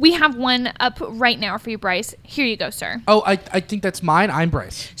today. We have one up right now for you, Bryce. Here you go, sir. Oh, I think that's mine. I'm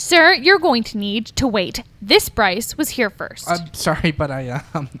Bryce. Sir, you're going to need to wait. This Bryce was here first. I'm sorry, but I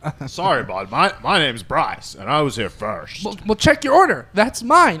Sorry, bud. My name's Bryce, and I was here first. Well, check your order. That's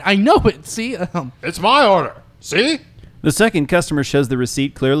mine. I know it. See? It's my order. See? The second customer shows the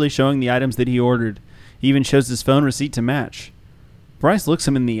receipt, clearly showing the items that he ordered. He even shows his phone receipt to match. Bryce looks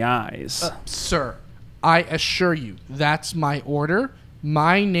him in the eyes. Sir, I assure you, that's my order.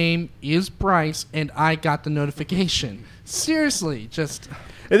 My name is Bryce, and I got the notification. Seriously, just...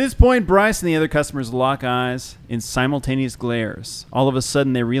 At this point, Bryce and the other customers lock eyes in simultaneous glares. All of a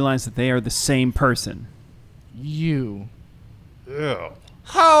sudden, they realize that they are the same person. You. Ew.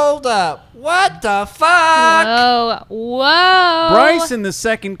 Hold up. What the fuck? Whoa. Bryce and the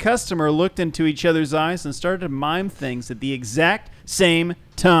second customer looked into each other's eyes and started to mime things at the exact same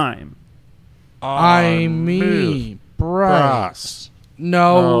time. I'm me, Bryce.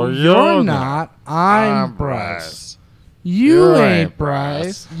 No, you're not. I'm Bryce. You ain't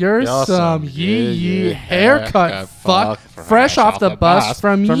Bryce. You're some yee haircut fuck fresh off the bus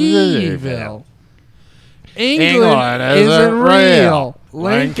from Yeeville. England isn't real.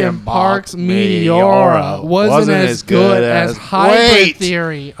 Lincoln Park's Meteora wasn't as good as hybrid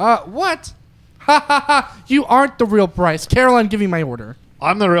theory. What? Ha ha ha. You aren't the real Bryce. Caroline, give me my order.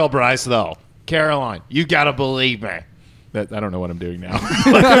 I'm the real Bryce, though. Caroline, you gotta believe me. I don't know what I'm doing now.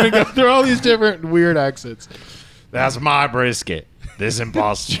 I'm gonna go through all these different weird accents. That's my brisket. This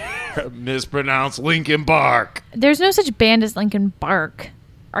impostor mispronounced Lincoln Park. There's no such band as Lincoln Bark.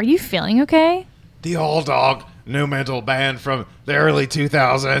 Are you feeling okay? The old dog new metal band from the early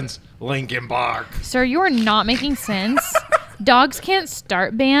 2000s, Lincoln Park. Sir, you are not making sense. Dogs can't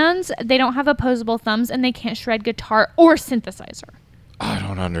start bands, they don't have opposable thumbs, and they can't shred guitar or synthesizer. I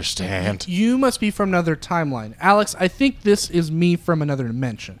don't understand. You must be from another timeline. Alex, I think this is me from another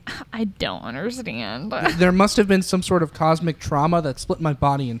dimension. I don't understand. There must have been some sort of cosmic trauma that split my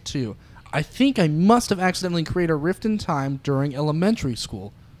body in two. I think I must have accidentally created a rift in time during elementary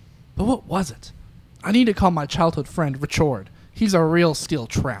school. But what was it? I need to call my childhood friend, Richard. He's a real steel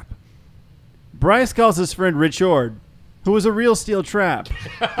trap. Bryce calls his friend Richard, who was a real steel trap.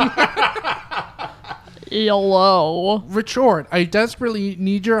 Hello. Richard, I desperately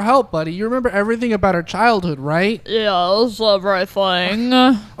need your help, buddy. You remember everything about our childhood, right? Yes, everything.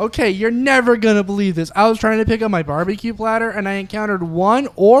 Okay, you're never gonna believe this. I was trying to pick up my barbecue platter, and I encountered one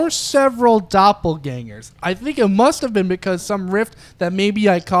or several doppelgangers. I think it must have been because some rift that maybe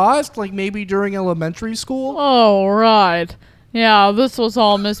I caused, like maybe during elementary school. Oh, right. Yeah, this was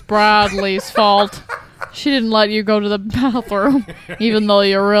all Miss Bradley's fault. She didn't let you go to the bathroom, even though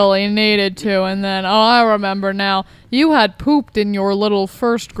you really needed to. And then, I remember now, you had pooped in your little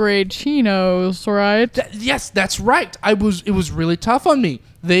first grade chinos, right? Yes, that's right. It was really tough on me.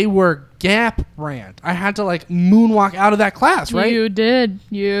 They were Gap brand. I had to moonwalk out of that class, right? You did,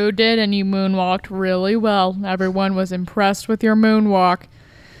 and you moonwalked really well. Everyone was impressed with your moonwalk.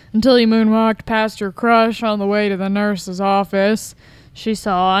 Until you moonwalked past your crush on the way to the nurse's office. She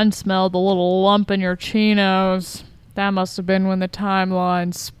saw and smelled the little lump in your chinos. That must have been when the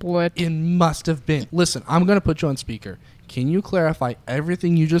timeline split. It must have been. Listen, I'm going to put you on speaker. Can you clarify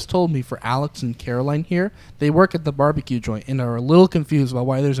everything you just told me for Alex and Caroline here? They work at the barbecue joint and are a little confused about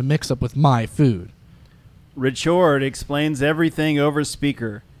why there's a mix-up with my food. Richard explains everything over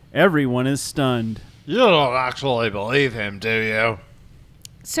speaker. Everyone is stunned. You don't actually believe him, do you?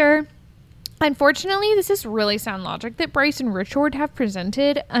 Sir, unfortunately, this is really sound logic that Bryce and Richard have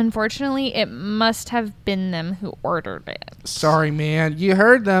presented. Unfortunately, it must have been them who ordered it. Sorry, man. You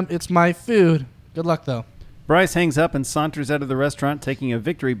heard them. It's my food. Good luck, though. Bryce hangs up and saunters out of the restaurant, taking a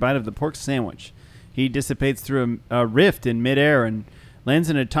victory bite of the pork sandwich. He dissipates through a rift in midair and lands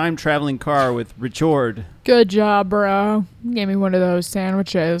in a time-traveling car with Richard. Good job, bro. Give me one of those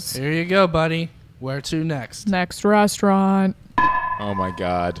sandwiches. Here you go, buddy. Where to next? Next restaurant. Oh my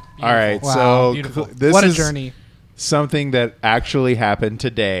God! Beautiful. All right, Wow, so beautiful. this What a is journey. something that actually happened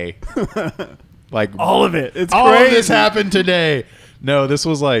today. Like all of it. It's all crazy. of this happened today. No, this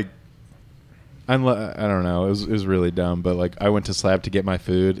was like I don't know. It was really dumb. But like I went to Slab to get my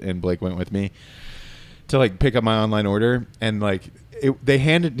food, and Blake went with me to like pick up my online order, and like they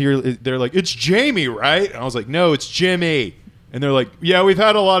handed they're like, it's Jamie, right? And I was like, no, it's Jimmy. And they're like, yeah, we've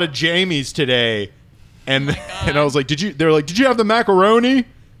had a lot of Jamies today. And and I was like, they're like, did you have the macaroni?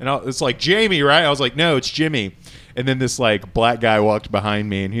 And it's like, Jamie, right? I was like, no, it's Jimmy. And then this like black guy walked behind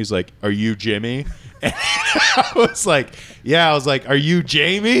me, and he's like, are you Jimmy? And I was like, yeah. I was like, are you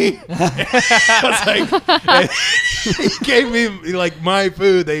Jamie? I was like, and he gave me like my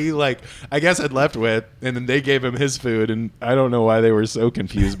food that he like, I guess I'd left with, and then they gave him his food, and I don't know why they were so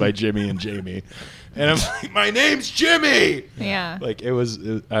confused by Jimmy and Jamie. And I'm like, my name's Jimmy. Yeah. Like I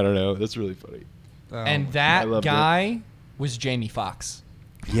don't know. That's really funny. And that guy was Jamie Foxx.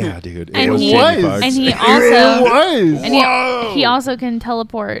 Yeah, dude. And he Jamie Foxx. And he also was. And he also can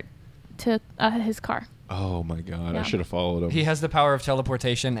teleport to his car. Oh my god! Yeah. I should have followed him. He has the power of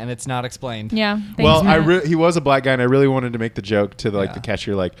teleportation, and it's not explained. Yeah. Well, he was a black guy, and I really wanted to make the joke to the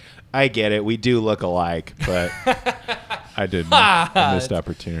cashier, like, I get it, we do look alike, but I didn't. I missed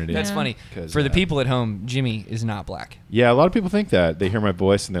opportunity. That's funny. For the people at home, Jimmy is not black. Yeah, a lot of people think that. They hear my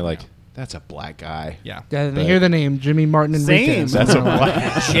voice, and they're like, that's a black guy. Yeah. Yeah, they hear the name Jimmy Martin Enriquez. That's a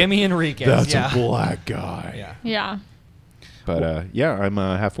black Jimmy Enriquez. That's yeah. a black guy. Yeah. Yeah. But yeah, I'm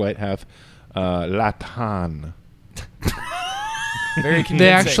half white, half Latin. Very convincing. They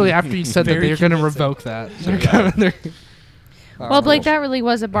actually, after you said that, Very they're going to convincing. revoke that. They're Well, Blake, that really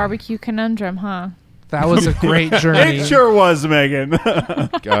was a barbecue conundrum, huh? That was a great journey. It sure was, Megan.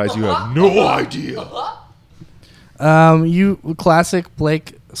 Guys, you have no idea. You classic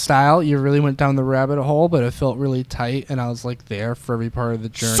Blake style. You really went down the rabbit hole, but it felt really tight, and I was like there for every part of the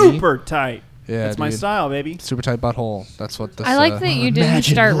journey. Super tight. Yeah, that's my dude. style, baby. Super tight butthole. That's what this. I like that you didn't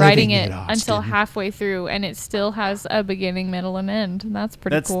imagine start writing living it it, until Austin. halfway through, and it still has a beginning, middle, and end. That's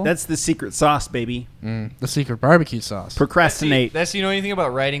pretty cool. That's the secret sauce, baby. the secret barbecue sauce. Procrastinate. That's you know anything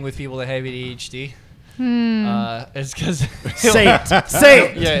about writing with people that have ADHD? It's because Say it. Say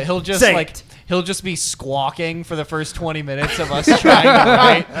it. Yeah, he'll just Say like it. he'll just be squawking for the first 20 minutes of us trying to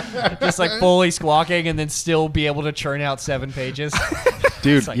write, just like fully squawking, and then still be able to churn out 7 pages.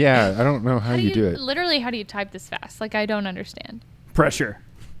 Dude, like- yeah, I don't know how you do it. Literally, how do you type this fast? Like, I don't understand. Pressure.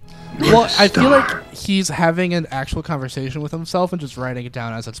 Well, I feel like he's having an actual conversation with himself and just writing it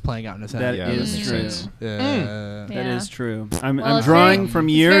down as it's playing out in his head. That Yeah, that is makes true. sense. Yeah. That Yeah. is true. I'm Well, it's drawing very- from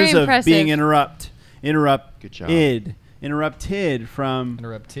it's years very of impressive. being interrupted from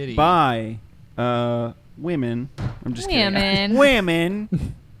Interrupted. by women. I'm just Women. kidding.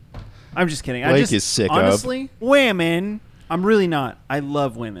 Women. I'm just kidding. Blake is sick of. honestly, women. I'm really not. I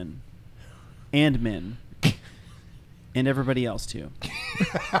love women and men and everybody else too.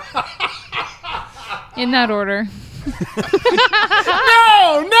 In that order.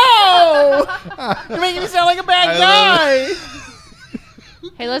 No! You're making me sound like a bad guy.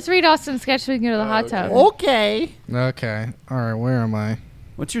 Hey, let's read Austin's sketch so we can go to the hot tub. Okay. Okay. All right. Where am I?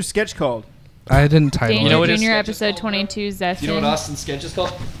 What's your sketch called? I didn't title Danger it. know what his Junior sketch is episode called, 22 Zestin. You know what Austin's sketch is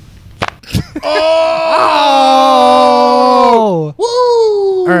called? Oh!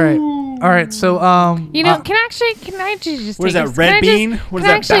 Woo! All right. So You know, can I just What is take that, a- red can I bean? Just, What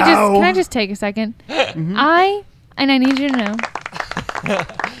can is I that, actually bow? can I just take a second? I need you to know,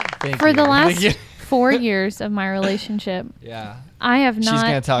 for the last 4 years of my relationship, Yeah. I have She's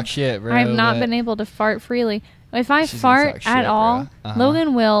gonna not talk shit, bro. I have not but- been able to fart freely. If I She's gonna fart talk shit, at bro. all, Uh-huh.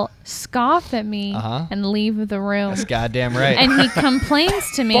 Logan will scoff at me Uh-huh. and leave the room. That's goddamn right. And he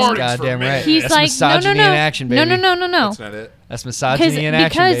complains to me. That's goddamn right. He's That's like, no, misogyny no, no, in action, baby. no. That's not it. That's misogyny in action,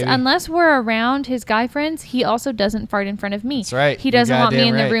 because baby. unless we're around his guy friends, he also doesn't fart in front of me. That's right. He You're doesn't want me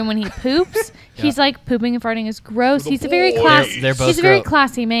goddamn in the right. room when he poops. Yeah. He's like, pooping and farting is gross. He's a very They're both he's a very gross.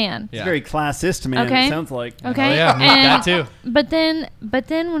 classy man. It's very classist, man. Okay. It sounds like. Okay. Oh, yeah, me- And- that too. But then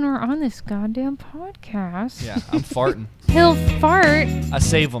when we're on this goddamn podcast, Yeah, I'm farting. he'll fart I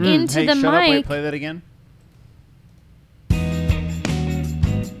save them. into Hey, the shut up. Wait, mic. play that again.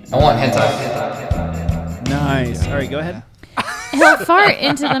 I want hentai. Nice. All right, go ahead. He'll fart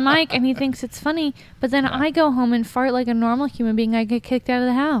into the mic and he thinks it's funny, but then I go home and fart like a normal human being. I get kicked out of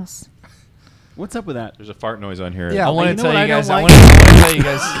the house. What's up with that? There's a fart noise on here. Yeah. I want you to know tell what you I don't guys. I like? want to tell you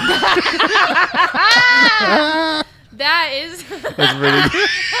guys. That is That's pretty good.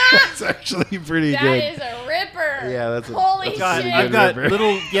 That's actually pretty good. a ripper. Yeah, that's a Holy that's a God, pretty I've good got river.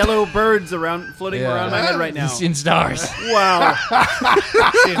 little yellow birds floating Yeah. around my head right now. Seeing stars. Wow.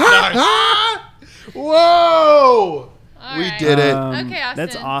 Seeing stars. Whoa! All We right. did it. Okay, Austin.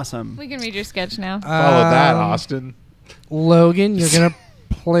 That's awesome. We can read your sketch now. Follow that, Austin. Logan, you're gonna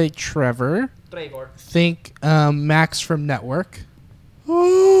play Trevor. Think Max from Network.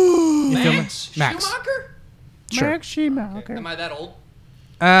 Max. Schumacher? Sure. Max Schumacher. Am I that old?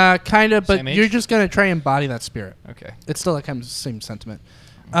 Kind of, but Same age? you're just gonna try and embody that spirit. Okay. It's still like kind of the same sentiment.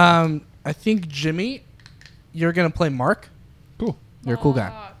 I think Jimmy, you're gonna play Mark. Cool. You're a cool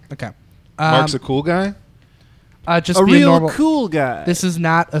guy. Okay. Mark's a cool guy. Just A be real normal. cool guy. This is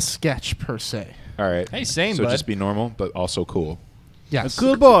not a sketch per se. All right. Hey, same, So bud. just be normal, but also cool. Yes. A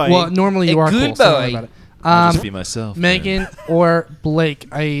good boy. Well, normally you A are good cool. So don't worry boy. about it. I'll just be myself. Megan or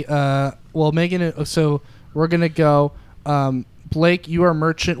Blake. Megan. So we're gonna go. Blake, you are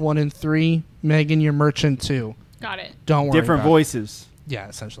merchant 1 and 3. Megan, you're merchant 2. Got it. Don't worry. Different about it. voices. Yeah,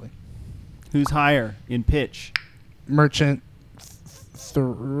 essentially. Who's higher in pitch? Merchant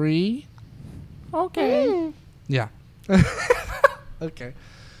 3. Okay. Yeah. Okay.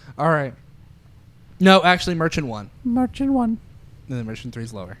 All right. No, actually, merchant 1. Merchant 1. And then merchant 3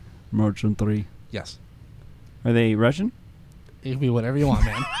 is lower. Merchant 3. Yes. Are they Russian? It can be whatever you want,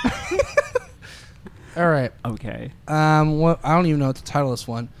 man. All right. Okay. I don't even know what to title this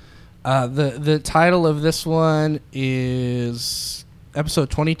one. The title of this one is episode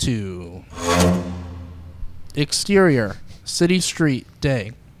 22. Exterior, city street,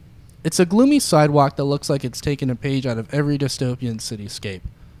 day. It's a gloomy sidewalk that looks like it's taken a page out of every dystopian cityscape.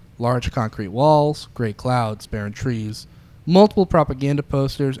 Large concrete walls, gray clouds, barren trees, multiple propaganda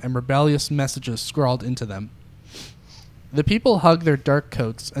posters, and rebellious messages scrawled into them. The people hug their dark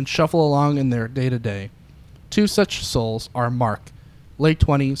coats and shuffle along in their day-to-day. Two such souls are Mark, late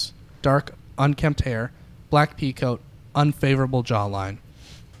 20s, dark, unkempt hair, black pea coat, unfavorable jawline,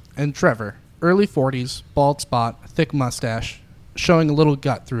 and Trevor, early 40s, bald spot, thick mustache, showing a little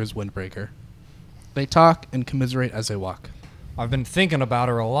gut through his windbreaker. They talk and commiserate as they walk. I've been thinking about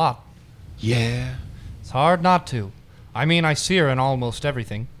her a lot. Yeah. It's hard not to. I mean, I see her in almost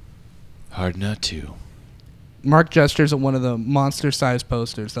everything. Hard not to. Mark gestures at one of the monster-sized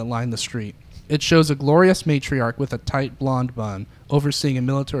posters that line the street. It shows a glorious matriarch with a tight blonde bun overseeing a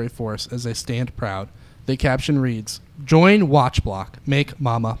military force as they stand proud. The caption reads, "Join Watch Block. Make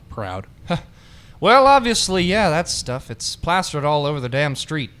Mama proud." Well, obviously, yeah, that's stuff. It's plastered all over the damn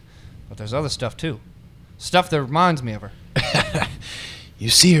street. But there's other stuff, too. Stuff that reminds me of her. You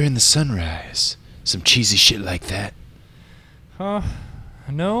see her in the sunrise. Some cheesy shit like that.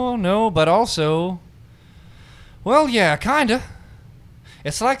 No, but also... Well, yeah, kinda.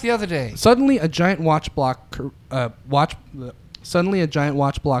 It's like the other day. Suddenly, a giant watch block truck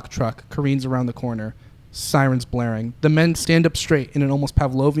careens around the corner, sirens blaring. The men stand up straight in an almost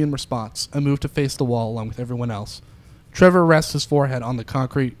Pavlovian response and move to face the wall along with everyone else. Trevor rests his forehead on the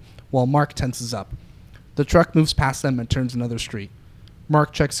concrete while Mark tenses up. The truck moves past them and turns another street.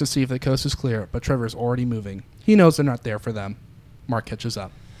 Mark checks to see if the coast is clear, but Trevor is already moving. He knows they're not there for them. Mark catches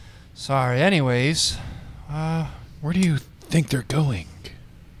up. Sorry, anyways. Where do you think they're going?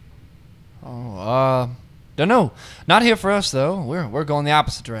 Dunno. Not here for us, though. We're going the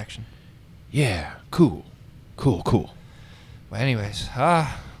opposite direction. Yeah, cool. Well, anyways, there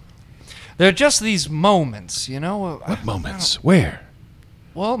are just these moments, you know? What moments? Where?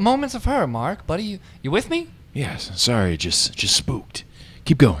 Well, moments of her, Mark. Buddy, you with me? Yes, sorry, just spooked.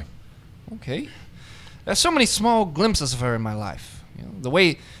 Keep going. Okay. There's so many small glimpses of her in my life. You know, the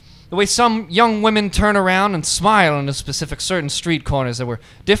way some young women turn around and smile in a specific certain street corners that were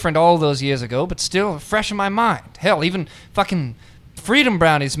different all those years ago, but still fresh in my mind. Hell, even fucking freedom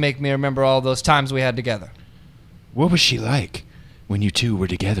brownies make me remember all those times we had together. What was she like when you two were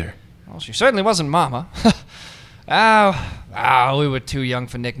together? Well, she certainly wasn't Mama. We were too young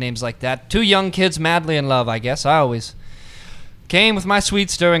for nicknames like that. Two young kids madly in love, I guess. I always came with my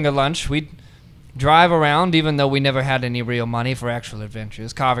sweets during a lunch. We'd drive around, even though we never had any real money for actual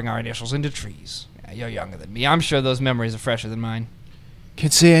adventures, carving our initials into trees. Yeah, you're younger than me. I'm sure those memories are fresher than mine.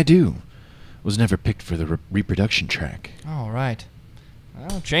 Can't say I do. Was never picked for the reproduction track. Oh, right.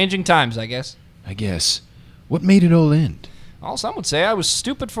 Well, changing times, I guess. I guess. What made it all end? Well, some would say I was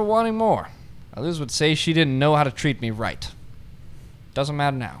stupid for wanting more. Others would say she didn't know how to treat me right. Doesn't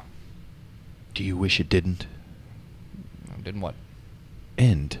matter now. Do you wish it didn't? Didn't what?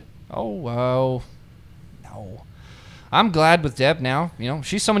 End. No. I'm glad with Deb now. You know,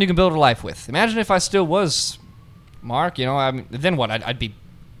 she's someone you can build a life with. Imagine if I still was Mark, you know, I mean, then what? I'd be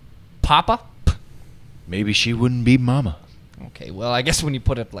Papa? Maybe she wouldn't be Mama. Okay, well, I guess when you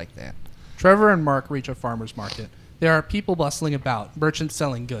put it like that. Trevor and Mark reach a farmer's market. There are people bustling about, merchants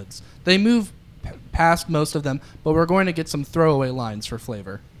selling goods. They move past most of them, but we're going to get some throwaway lines for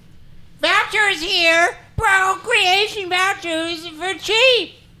flavor. That vouchers here. Procreation vouchers for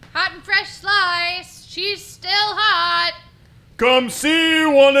cheap. Hot and fresh slice. She's still hot. Come see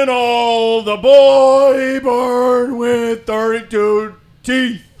one and all, the boy born with 32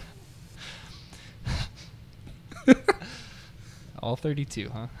 teeth. All 32,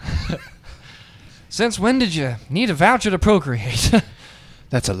 huh? Since when did you need a voucher to procreate?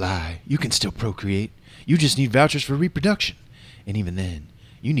 That's a lie. You can still procreate. You just need vouchers for reproduction. And even then,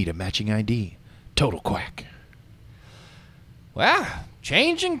 you need a matching ID. Total quack. Well,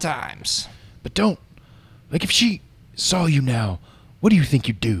 changing times. But don't. Like, if she saw you now, what do you think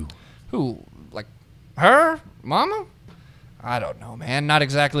you'd do? Who? Like her? Mama? I don't know, man. Not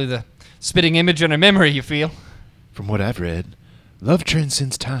exactly the spitting image in her memory, you feel? From what I've read, love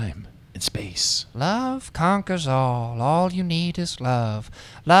transcends time and space. Love conquers all. All you need is love.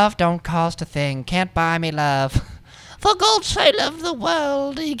 Love don't cost a thing. Can't buy me love. For God so loved the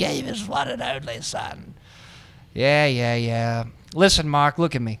world, he gave his one and only son. Yeah. Listen, Mark,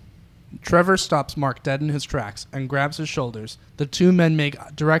 look at me. Trevor stops Mark dead in his tracks and grabs his shoulders. The two men make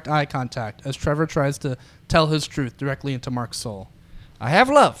direct eye contact as Trevor tries to tell his truth directly into Mark's soul. I have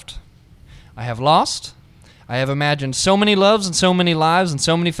loved. I have lost. I have imagined so many loves and so many lives and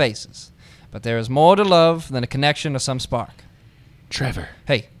so many faces. But there is more to love than a connection or some spark. Trevor.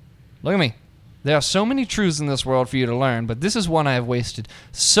 Hey, look at me. There are so many truths in this world for you to learn, but this is one I have wasted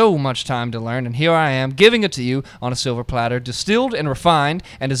so much time to learn, and here I am, giving it to you on a silver platter, distilled and refined,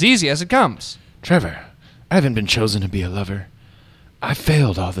 and as easy as it comes. Trevor, I haven't been chosen to be a lover. I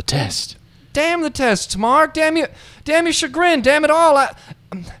failed all the tests. Damn the tests, Mark. Damn your chagrin. Damn it all.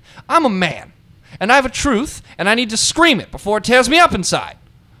 I'm a man, and I have a truth, and I need to scream it before it tears me up inside.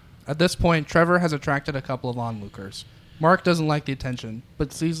 At this point, Trevor has attracted a couple of onlookers. Mark doesn't like the attention,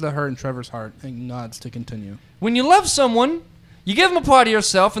 but sees the hurt in Trevor's heart and nods to continue. When you love someone, you give them a part of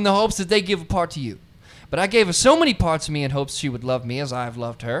yourself in the hopes that they give a part to you. But I gave her so many parts of me in hopes she would love me as I have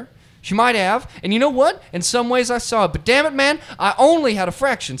loved her. She might have, and you know what? In some ways I saw it, but damn it, man, I only had a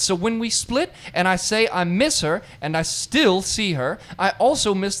fraction. So when we split and I say I miss her and I still see her, I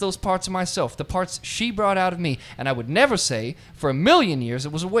also miss those parts of myself, the parts she brought out of me. And I would never say for a million years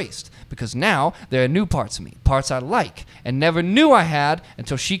it was a waste, because now there are new parts of me, parts I like and never knew I had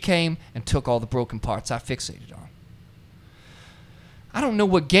until she came and took all the broken parts I fixated on. I don't know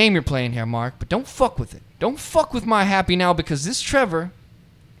what game you're playing here, Mark, but don't fuck with it. Don't fuck with my happy now, because this Trevor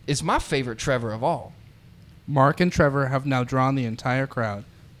is my favorite Trevor of all. Mark and Trevor have now drawn the entire crowd.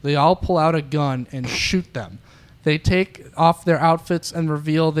 They all pull out a gun and shoot them. They take off their outfits and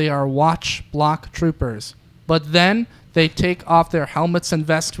reveal they are watch block troopers. But then they take off their helmets and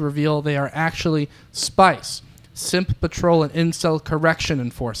vests to reveal they are actually Spice, Simp Patrol and Incel Correction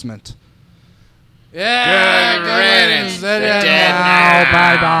Enforcement. Yeah, Good riddance. They're They're dead dead now.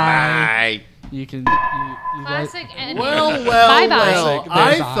 now. Bye-bye. Bye. You can... Classic ending. Well, Bye-bye.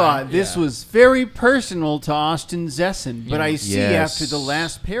 I thought this was very personal to Austin Zesson, but I see Yes. after the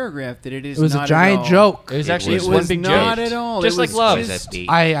last paragraph that it is It was not a giant at all. joke. It was actually It just It one was big not joke. at all. Just It like was love. just-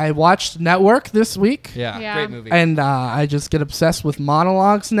 I watched Network this week. Yeah, great movie. And I just get obsessed with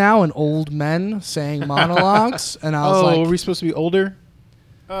monologues now and old men saying monologues. And I was Were like, we supposed to be older?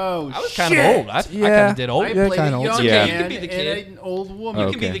 Oh, I was kind of shit. old. I kind Yeah. of did old. I Yeah, played kinda a old. young Yeah. man You can be the kid. and an old woman.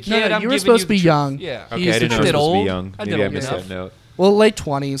 You can be Okay. the kid. No, I'm you were giving supposed you to be the truth. young. Yeah. Okay, He's I the didn't know I did was supposed to old. be young. I did Maybe I old missed enough. that note. well, late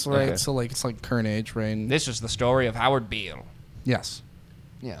 20s, right? Okay. So, like, it's like current age, right? This is the story of Howard Beale. Yes.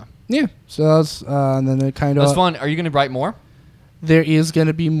 Yeah. Yeah. So that was, and then it kind That was of... fun. Are you going to write more? There is going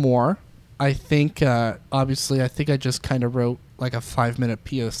to be more. I think, obviously, I think I just kind of wrote like a 5-minute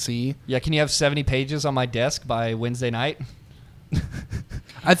POC. Yeah, can you have 70 pages on my desk by Wednesday night?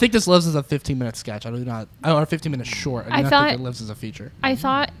 I think this lives as a 15-minute sketch. I do not, or a 15-minute short. I do I not thought- think it lives as a feature. I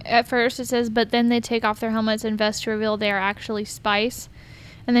thought at first it says, but then they take off their helmets and vests to reveal they are actually Spice.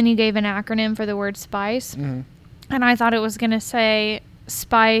 And then you gave an acronym for the word Spice. Mhm. And I thought it was going to say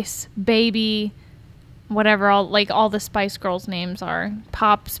Spice, Baby, whatever, all the Spice Girls' names are.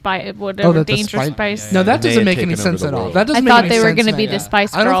 Pop, Spice, whatever, that's a Danger Spice. No, that And they doesn't had make any taken over sense the at all. world. That doesn't I make thought any they were sense, gonna be man. the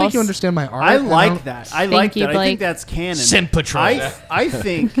Spice I don't think Girls. you understand my art. I don't- like that. I Thank like you, that. I Blake. think that's canon. Simp Patrol. I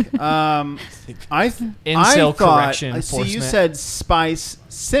think Incel Correction See, you Enforcement. said Spice,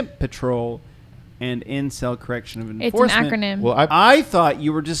 Simp Patrol, and Incel Correction of It's an Enforcement. acronym. Well, I thought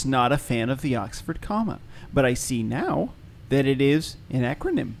you were just not a fan of the Oxford comma, but I see now that it is an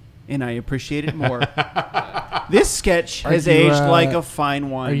acronym, and I appreciate it more. This sketch Are has you, aged like a fine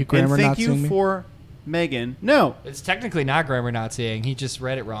wine. are you And grammar thank you Naziing me? for Megan. No, It's technically not grammar Naziing. He just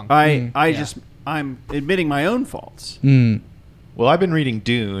read it wrong. I'm admitting my own faults. Hmm. Well, I've been reading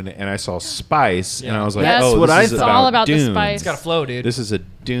Dune, and I saw Spice, and I was like, That's "Oh, what this I is thought. It's all about the Dune. spice. It's got to flow, dude. This is a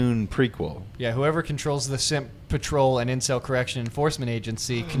Dune prequel." Yeah, whoever controls the Simp Patrol and Incel Correction Enforcement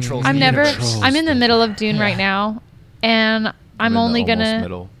Agency controls I'm the never. universe. I'm in the middle of Dune right now, and I'm in the only almost gonna.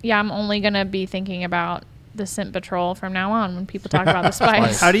 middle. Yeah, I'm only gonna be thinking about the Simp Patrol from now on when people talk about the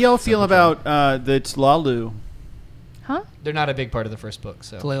spice. How do y'all feel about the Tlalu? Huh? They're not a big part of the first book,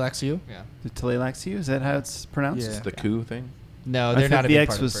 so. Tleilaxiu? Yeah. The Tleilaxiu? Is that how it's pronounced? Yeah. The coup thing. No, I they're thought not a the big X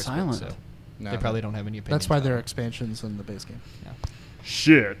part of was the first silent. book, so No, they probably don't have any opinions. That's why on there are it. expansions in the base game.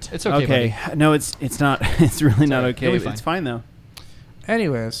 Shit. It's okay, buddy. No, it's not. It's really not alright. okay. You'll be fine. It's fine though.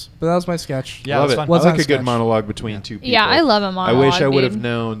 Anyways, but that was my sketch. Yeah, Love it was it. fun. What's I like on a good sketch? monologue between two people. Yeah, I love a monologue. I wish I would have dude.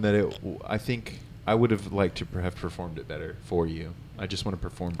 known that it. I think I would have liked to have performed it better for you. I just want to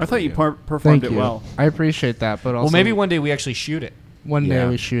perform. I for thought you performed Thank it you. well. I appreciate that, but also Well, maybe one day we actually shoot it. one day Yeah.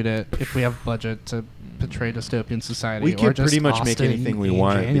 we shoot it if we have budget to portray dystopian society. We or could just pretty much make Austin anything we in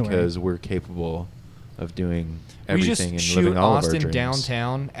want January. because we're capable of doing We everything just and shoot living all of our Austin dreams.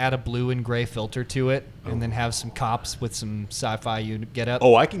 downtown, add a blue and gray filter to it, and then have some cops with some sci-fi get up.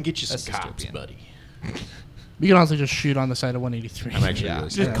 Oh, I can get you some That's cops, dystopian. buddy. You can also just shoot on the side of 183. I'm actually Yeah. really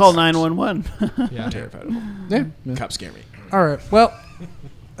Just scared. call 911. Yeah. I'm terrified of them. Yeah. Cops scare me. All right. Well,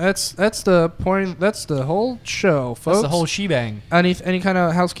 that's the point. That's the whole show, folks. That's the whole shebang. Any kind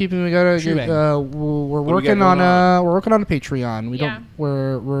of housekeeping we gotta get, Shebang. we're do we working got on going on? we're working on a Patreon. We Yeah.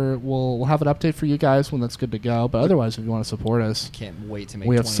 don't we'll have an update for you guys when that's good to go. But otherwise, if you want to support us, Can't wait to make.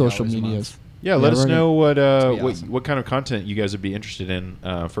 we have $20 social a month. medias. Yeah, let us we're gonna- know what be awesome. what kind of content you guys would be interested in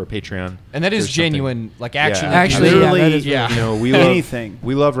for a Patreon. And that is There's something- genuine, like actually. Yeah. Actually, yeah, Literally, that is yeah. You know, we love Anything.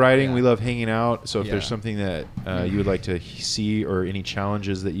 We love writing. Yeah. We love hanging out. So if Yeah. there's something that you would like to see or any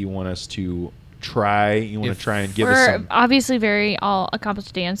challenges that you want us to try, you want If to try and give us We're some. obviously very all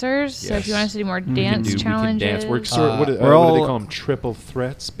accomplished dancers. So if you Yes. want us to do more we can dance do- we can challenges, dance. We're sort what, we're what do all- they call them? Triple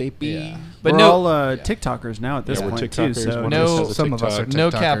threats, baby. Yeah. But But we're no, all TikTokers now at this Yeah, we're point too. TikTokers. So One No, of us has a some of us TikTok. are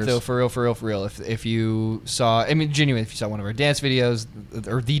no cap TikTokers. though, for real. If you saw, I mean, genuinely, if you saw one of our dance videos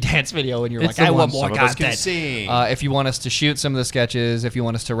or the dance video, and you're It's like, the I want one more Some of us can content. sing. If you want us to shoot some of the sketches, if you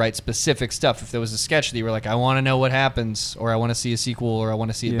want us to write specific stuff, if there was a sketch that you were like, I want to know what happens, or I want to see a sequel, or I want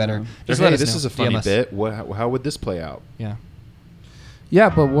to see it Yeah. better, Or, just hey, let us this know. is a funny DM us. bit. How would this play out? Yeah. Yeah,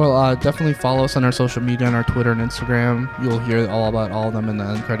 but we'll definitely follow us on our social media, on our Twitter and Instagram. You'll hear all about all of them in the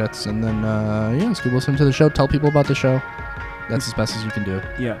end credits. And then, just keep listening to the show. Tell people about the show. That's as best as you can do.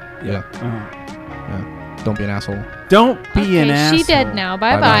 yeah. Yeah. Uh-huh. Don't be an asshole. Don't be okay, an asshole. she dead now.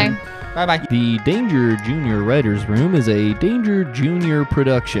 Bye Bye-bye. bye. Bye-bye. The Danger Junior Writers Room is a Danger Junior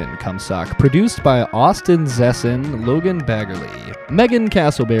production, Cumsock, produced by Austin Zesson, Logan Baggerly, Megan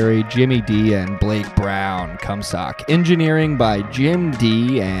Castleberry, Jimmy D, and Blake Brown, Cumsock. Engineering by Jim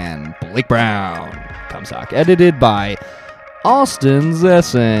D and Blake Brown, Cumsock. Edited by Austin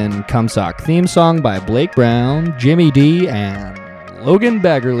Zesson, Cumsock. Theme song by Blake Brown, Jimmy D, and Logan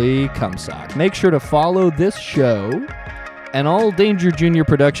Baggerly, Cumsock. Make sure to follow this show and all Danger Junior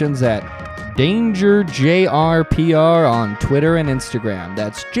productions at Danger JRPR on Twitter and Instagram.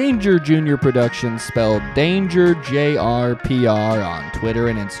 That's Danger Junior Productions spelled Danger JRPR on Twitter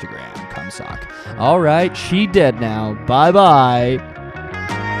and Instagram. Cumsock. All right, she dead now. Bye bye.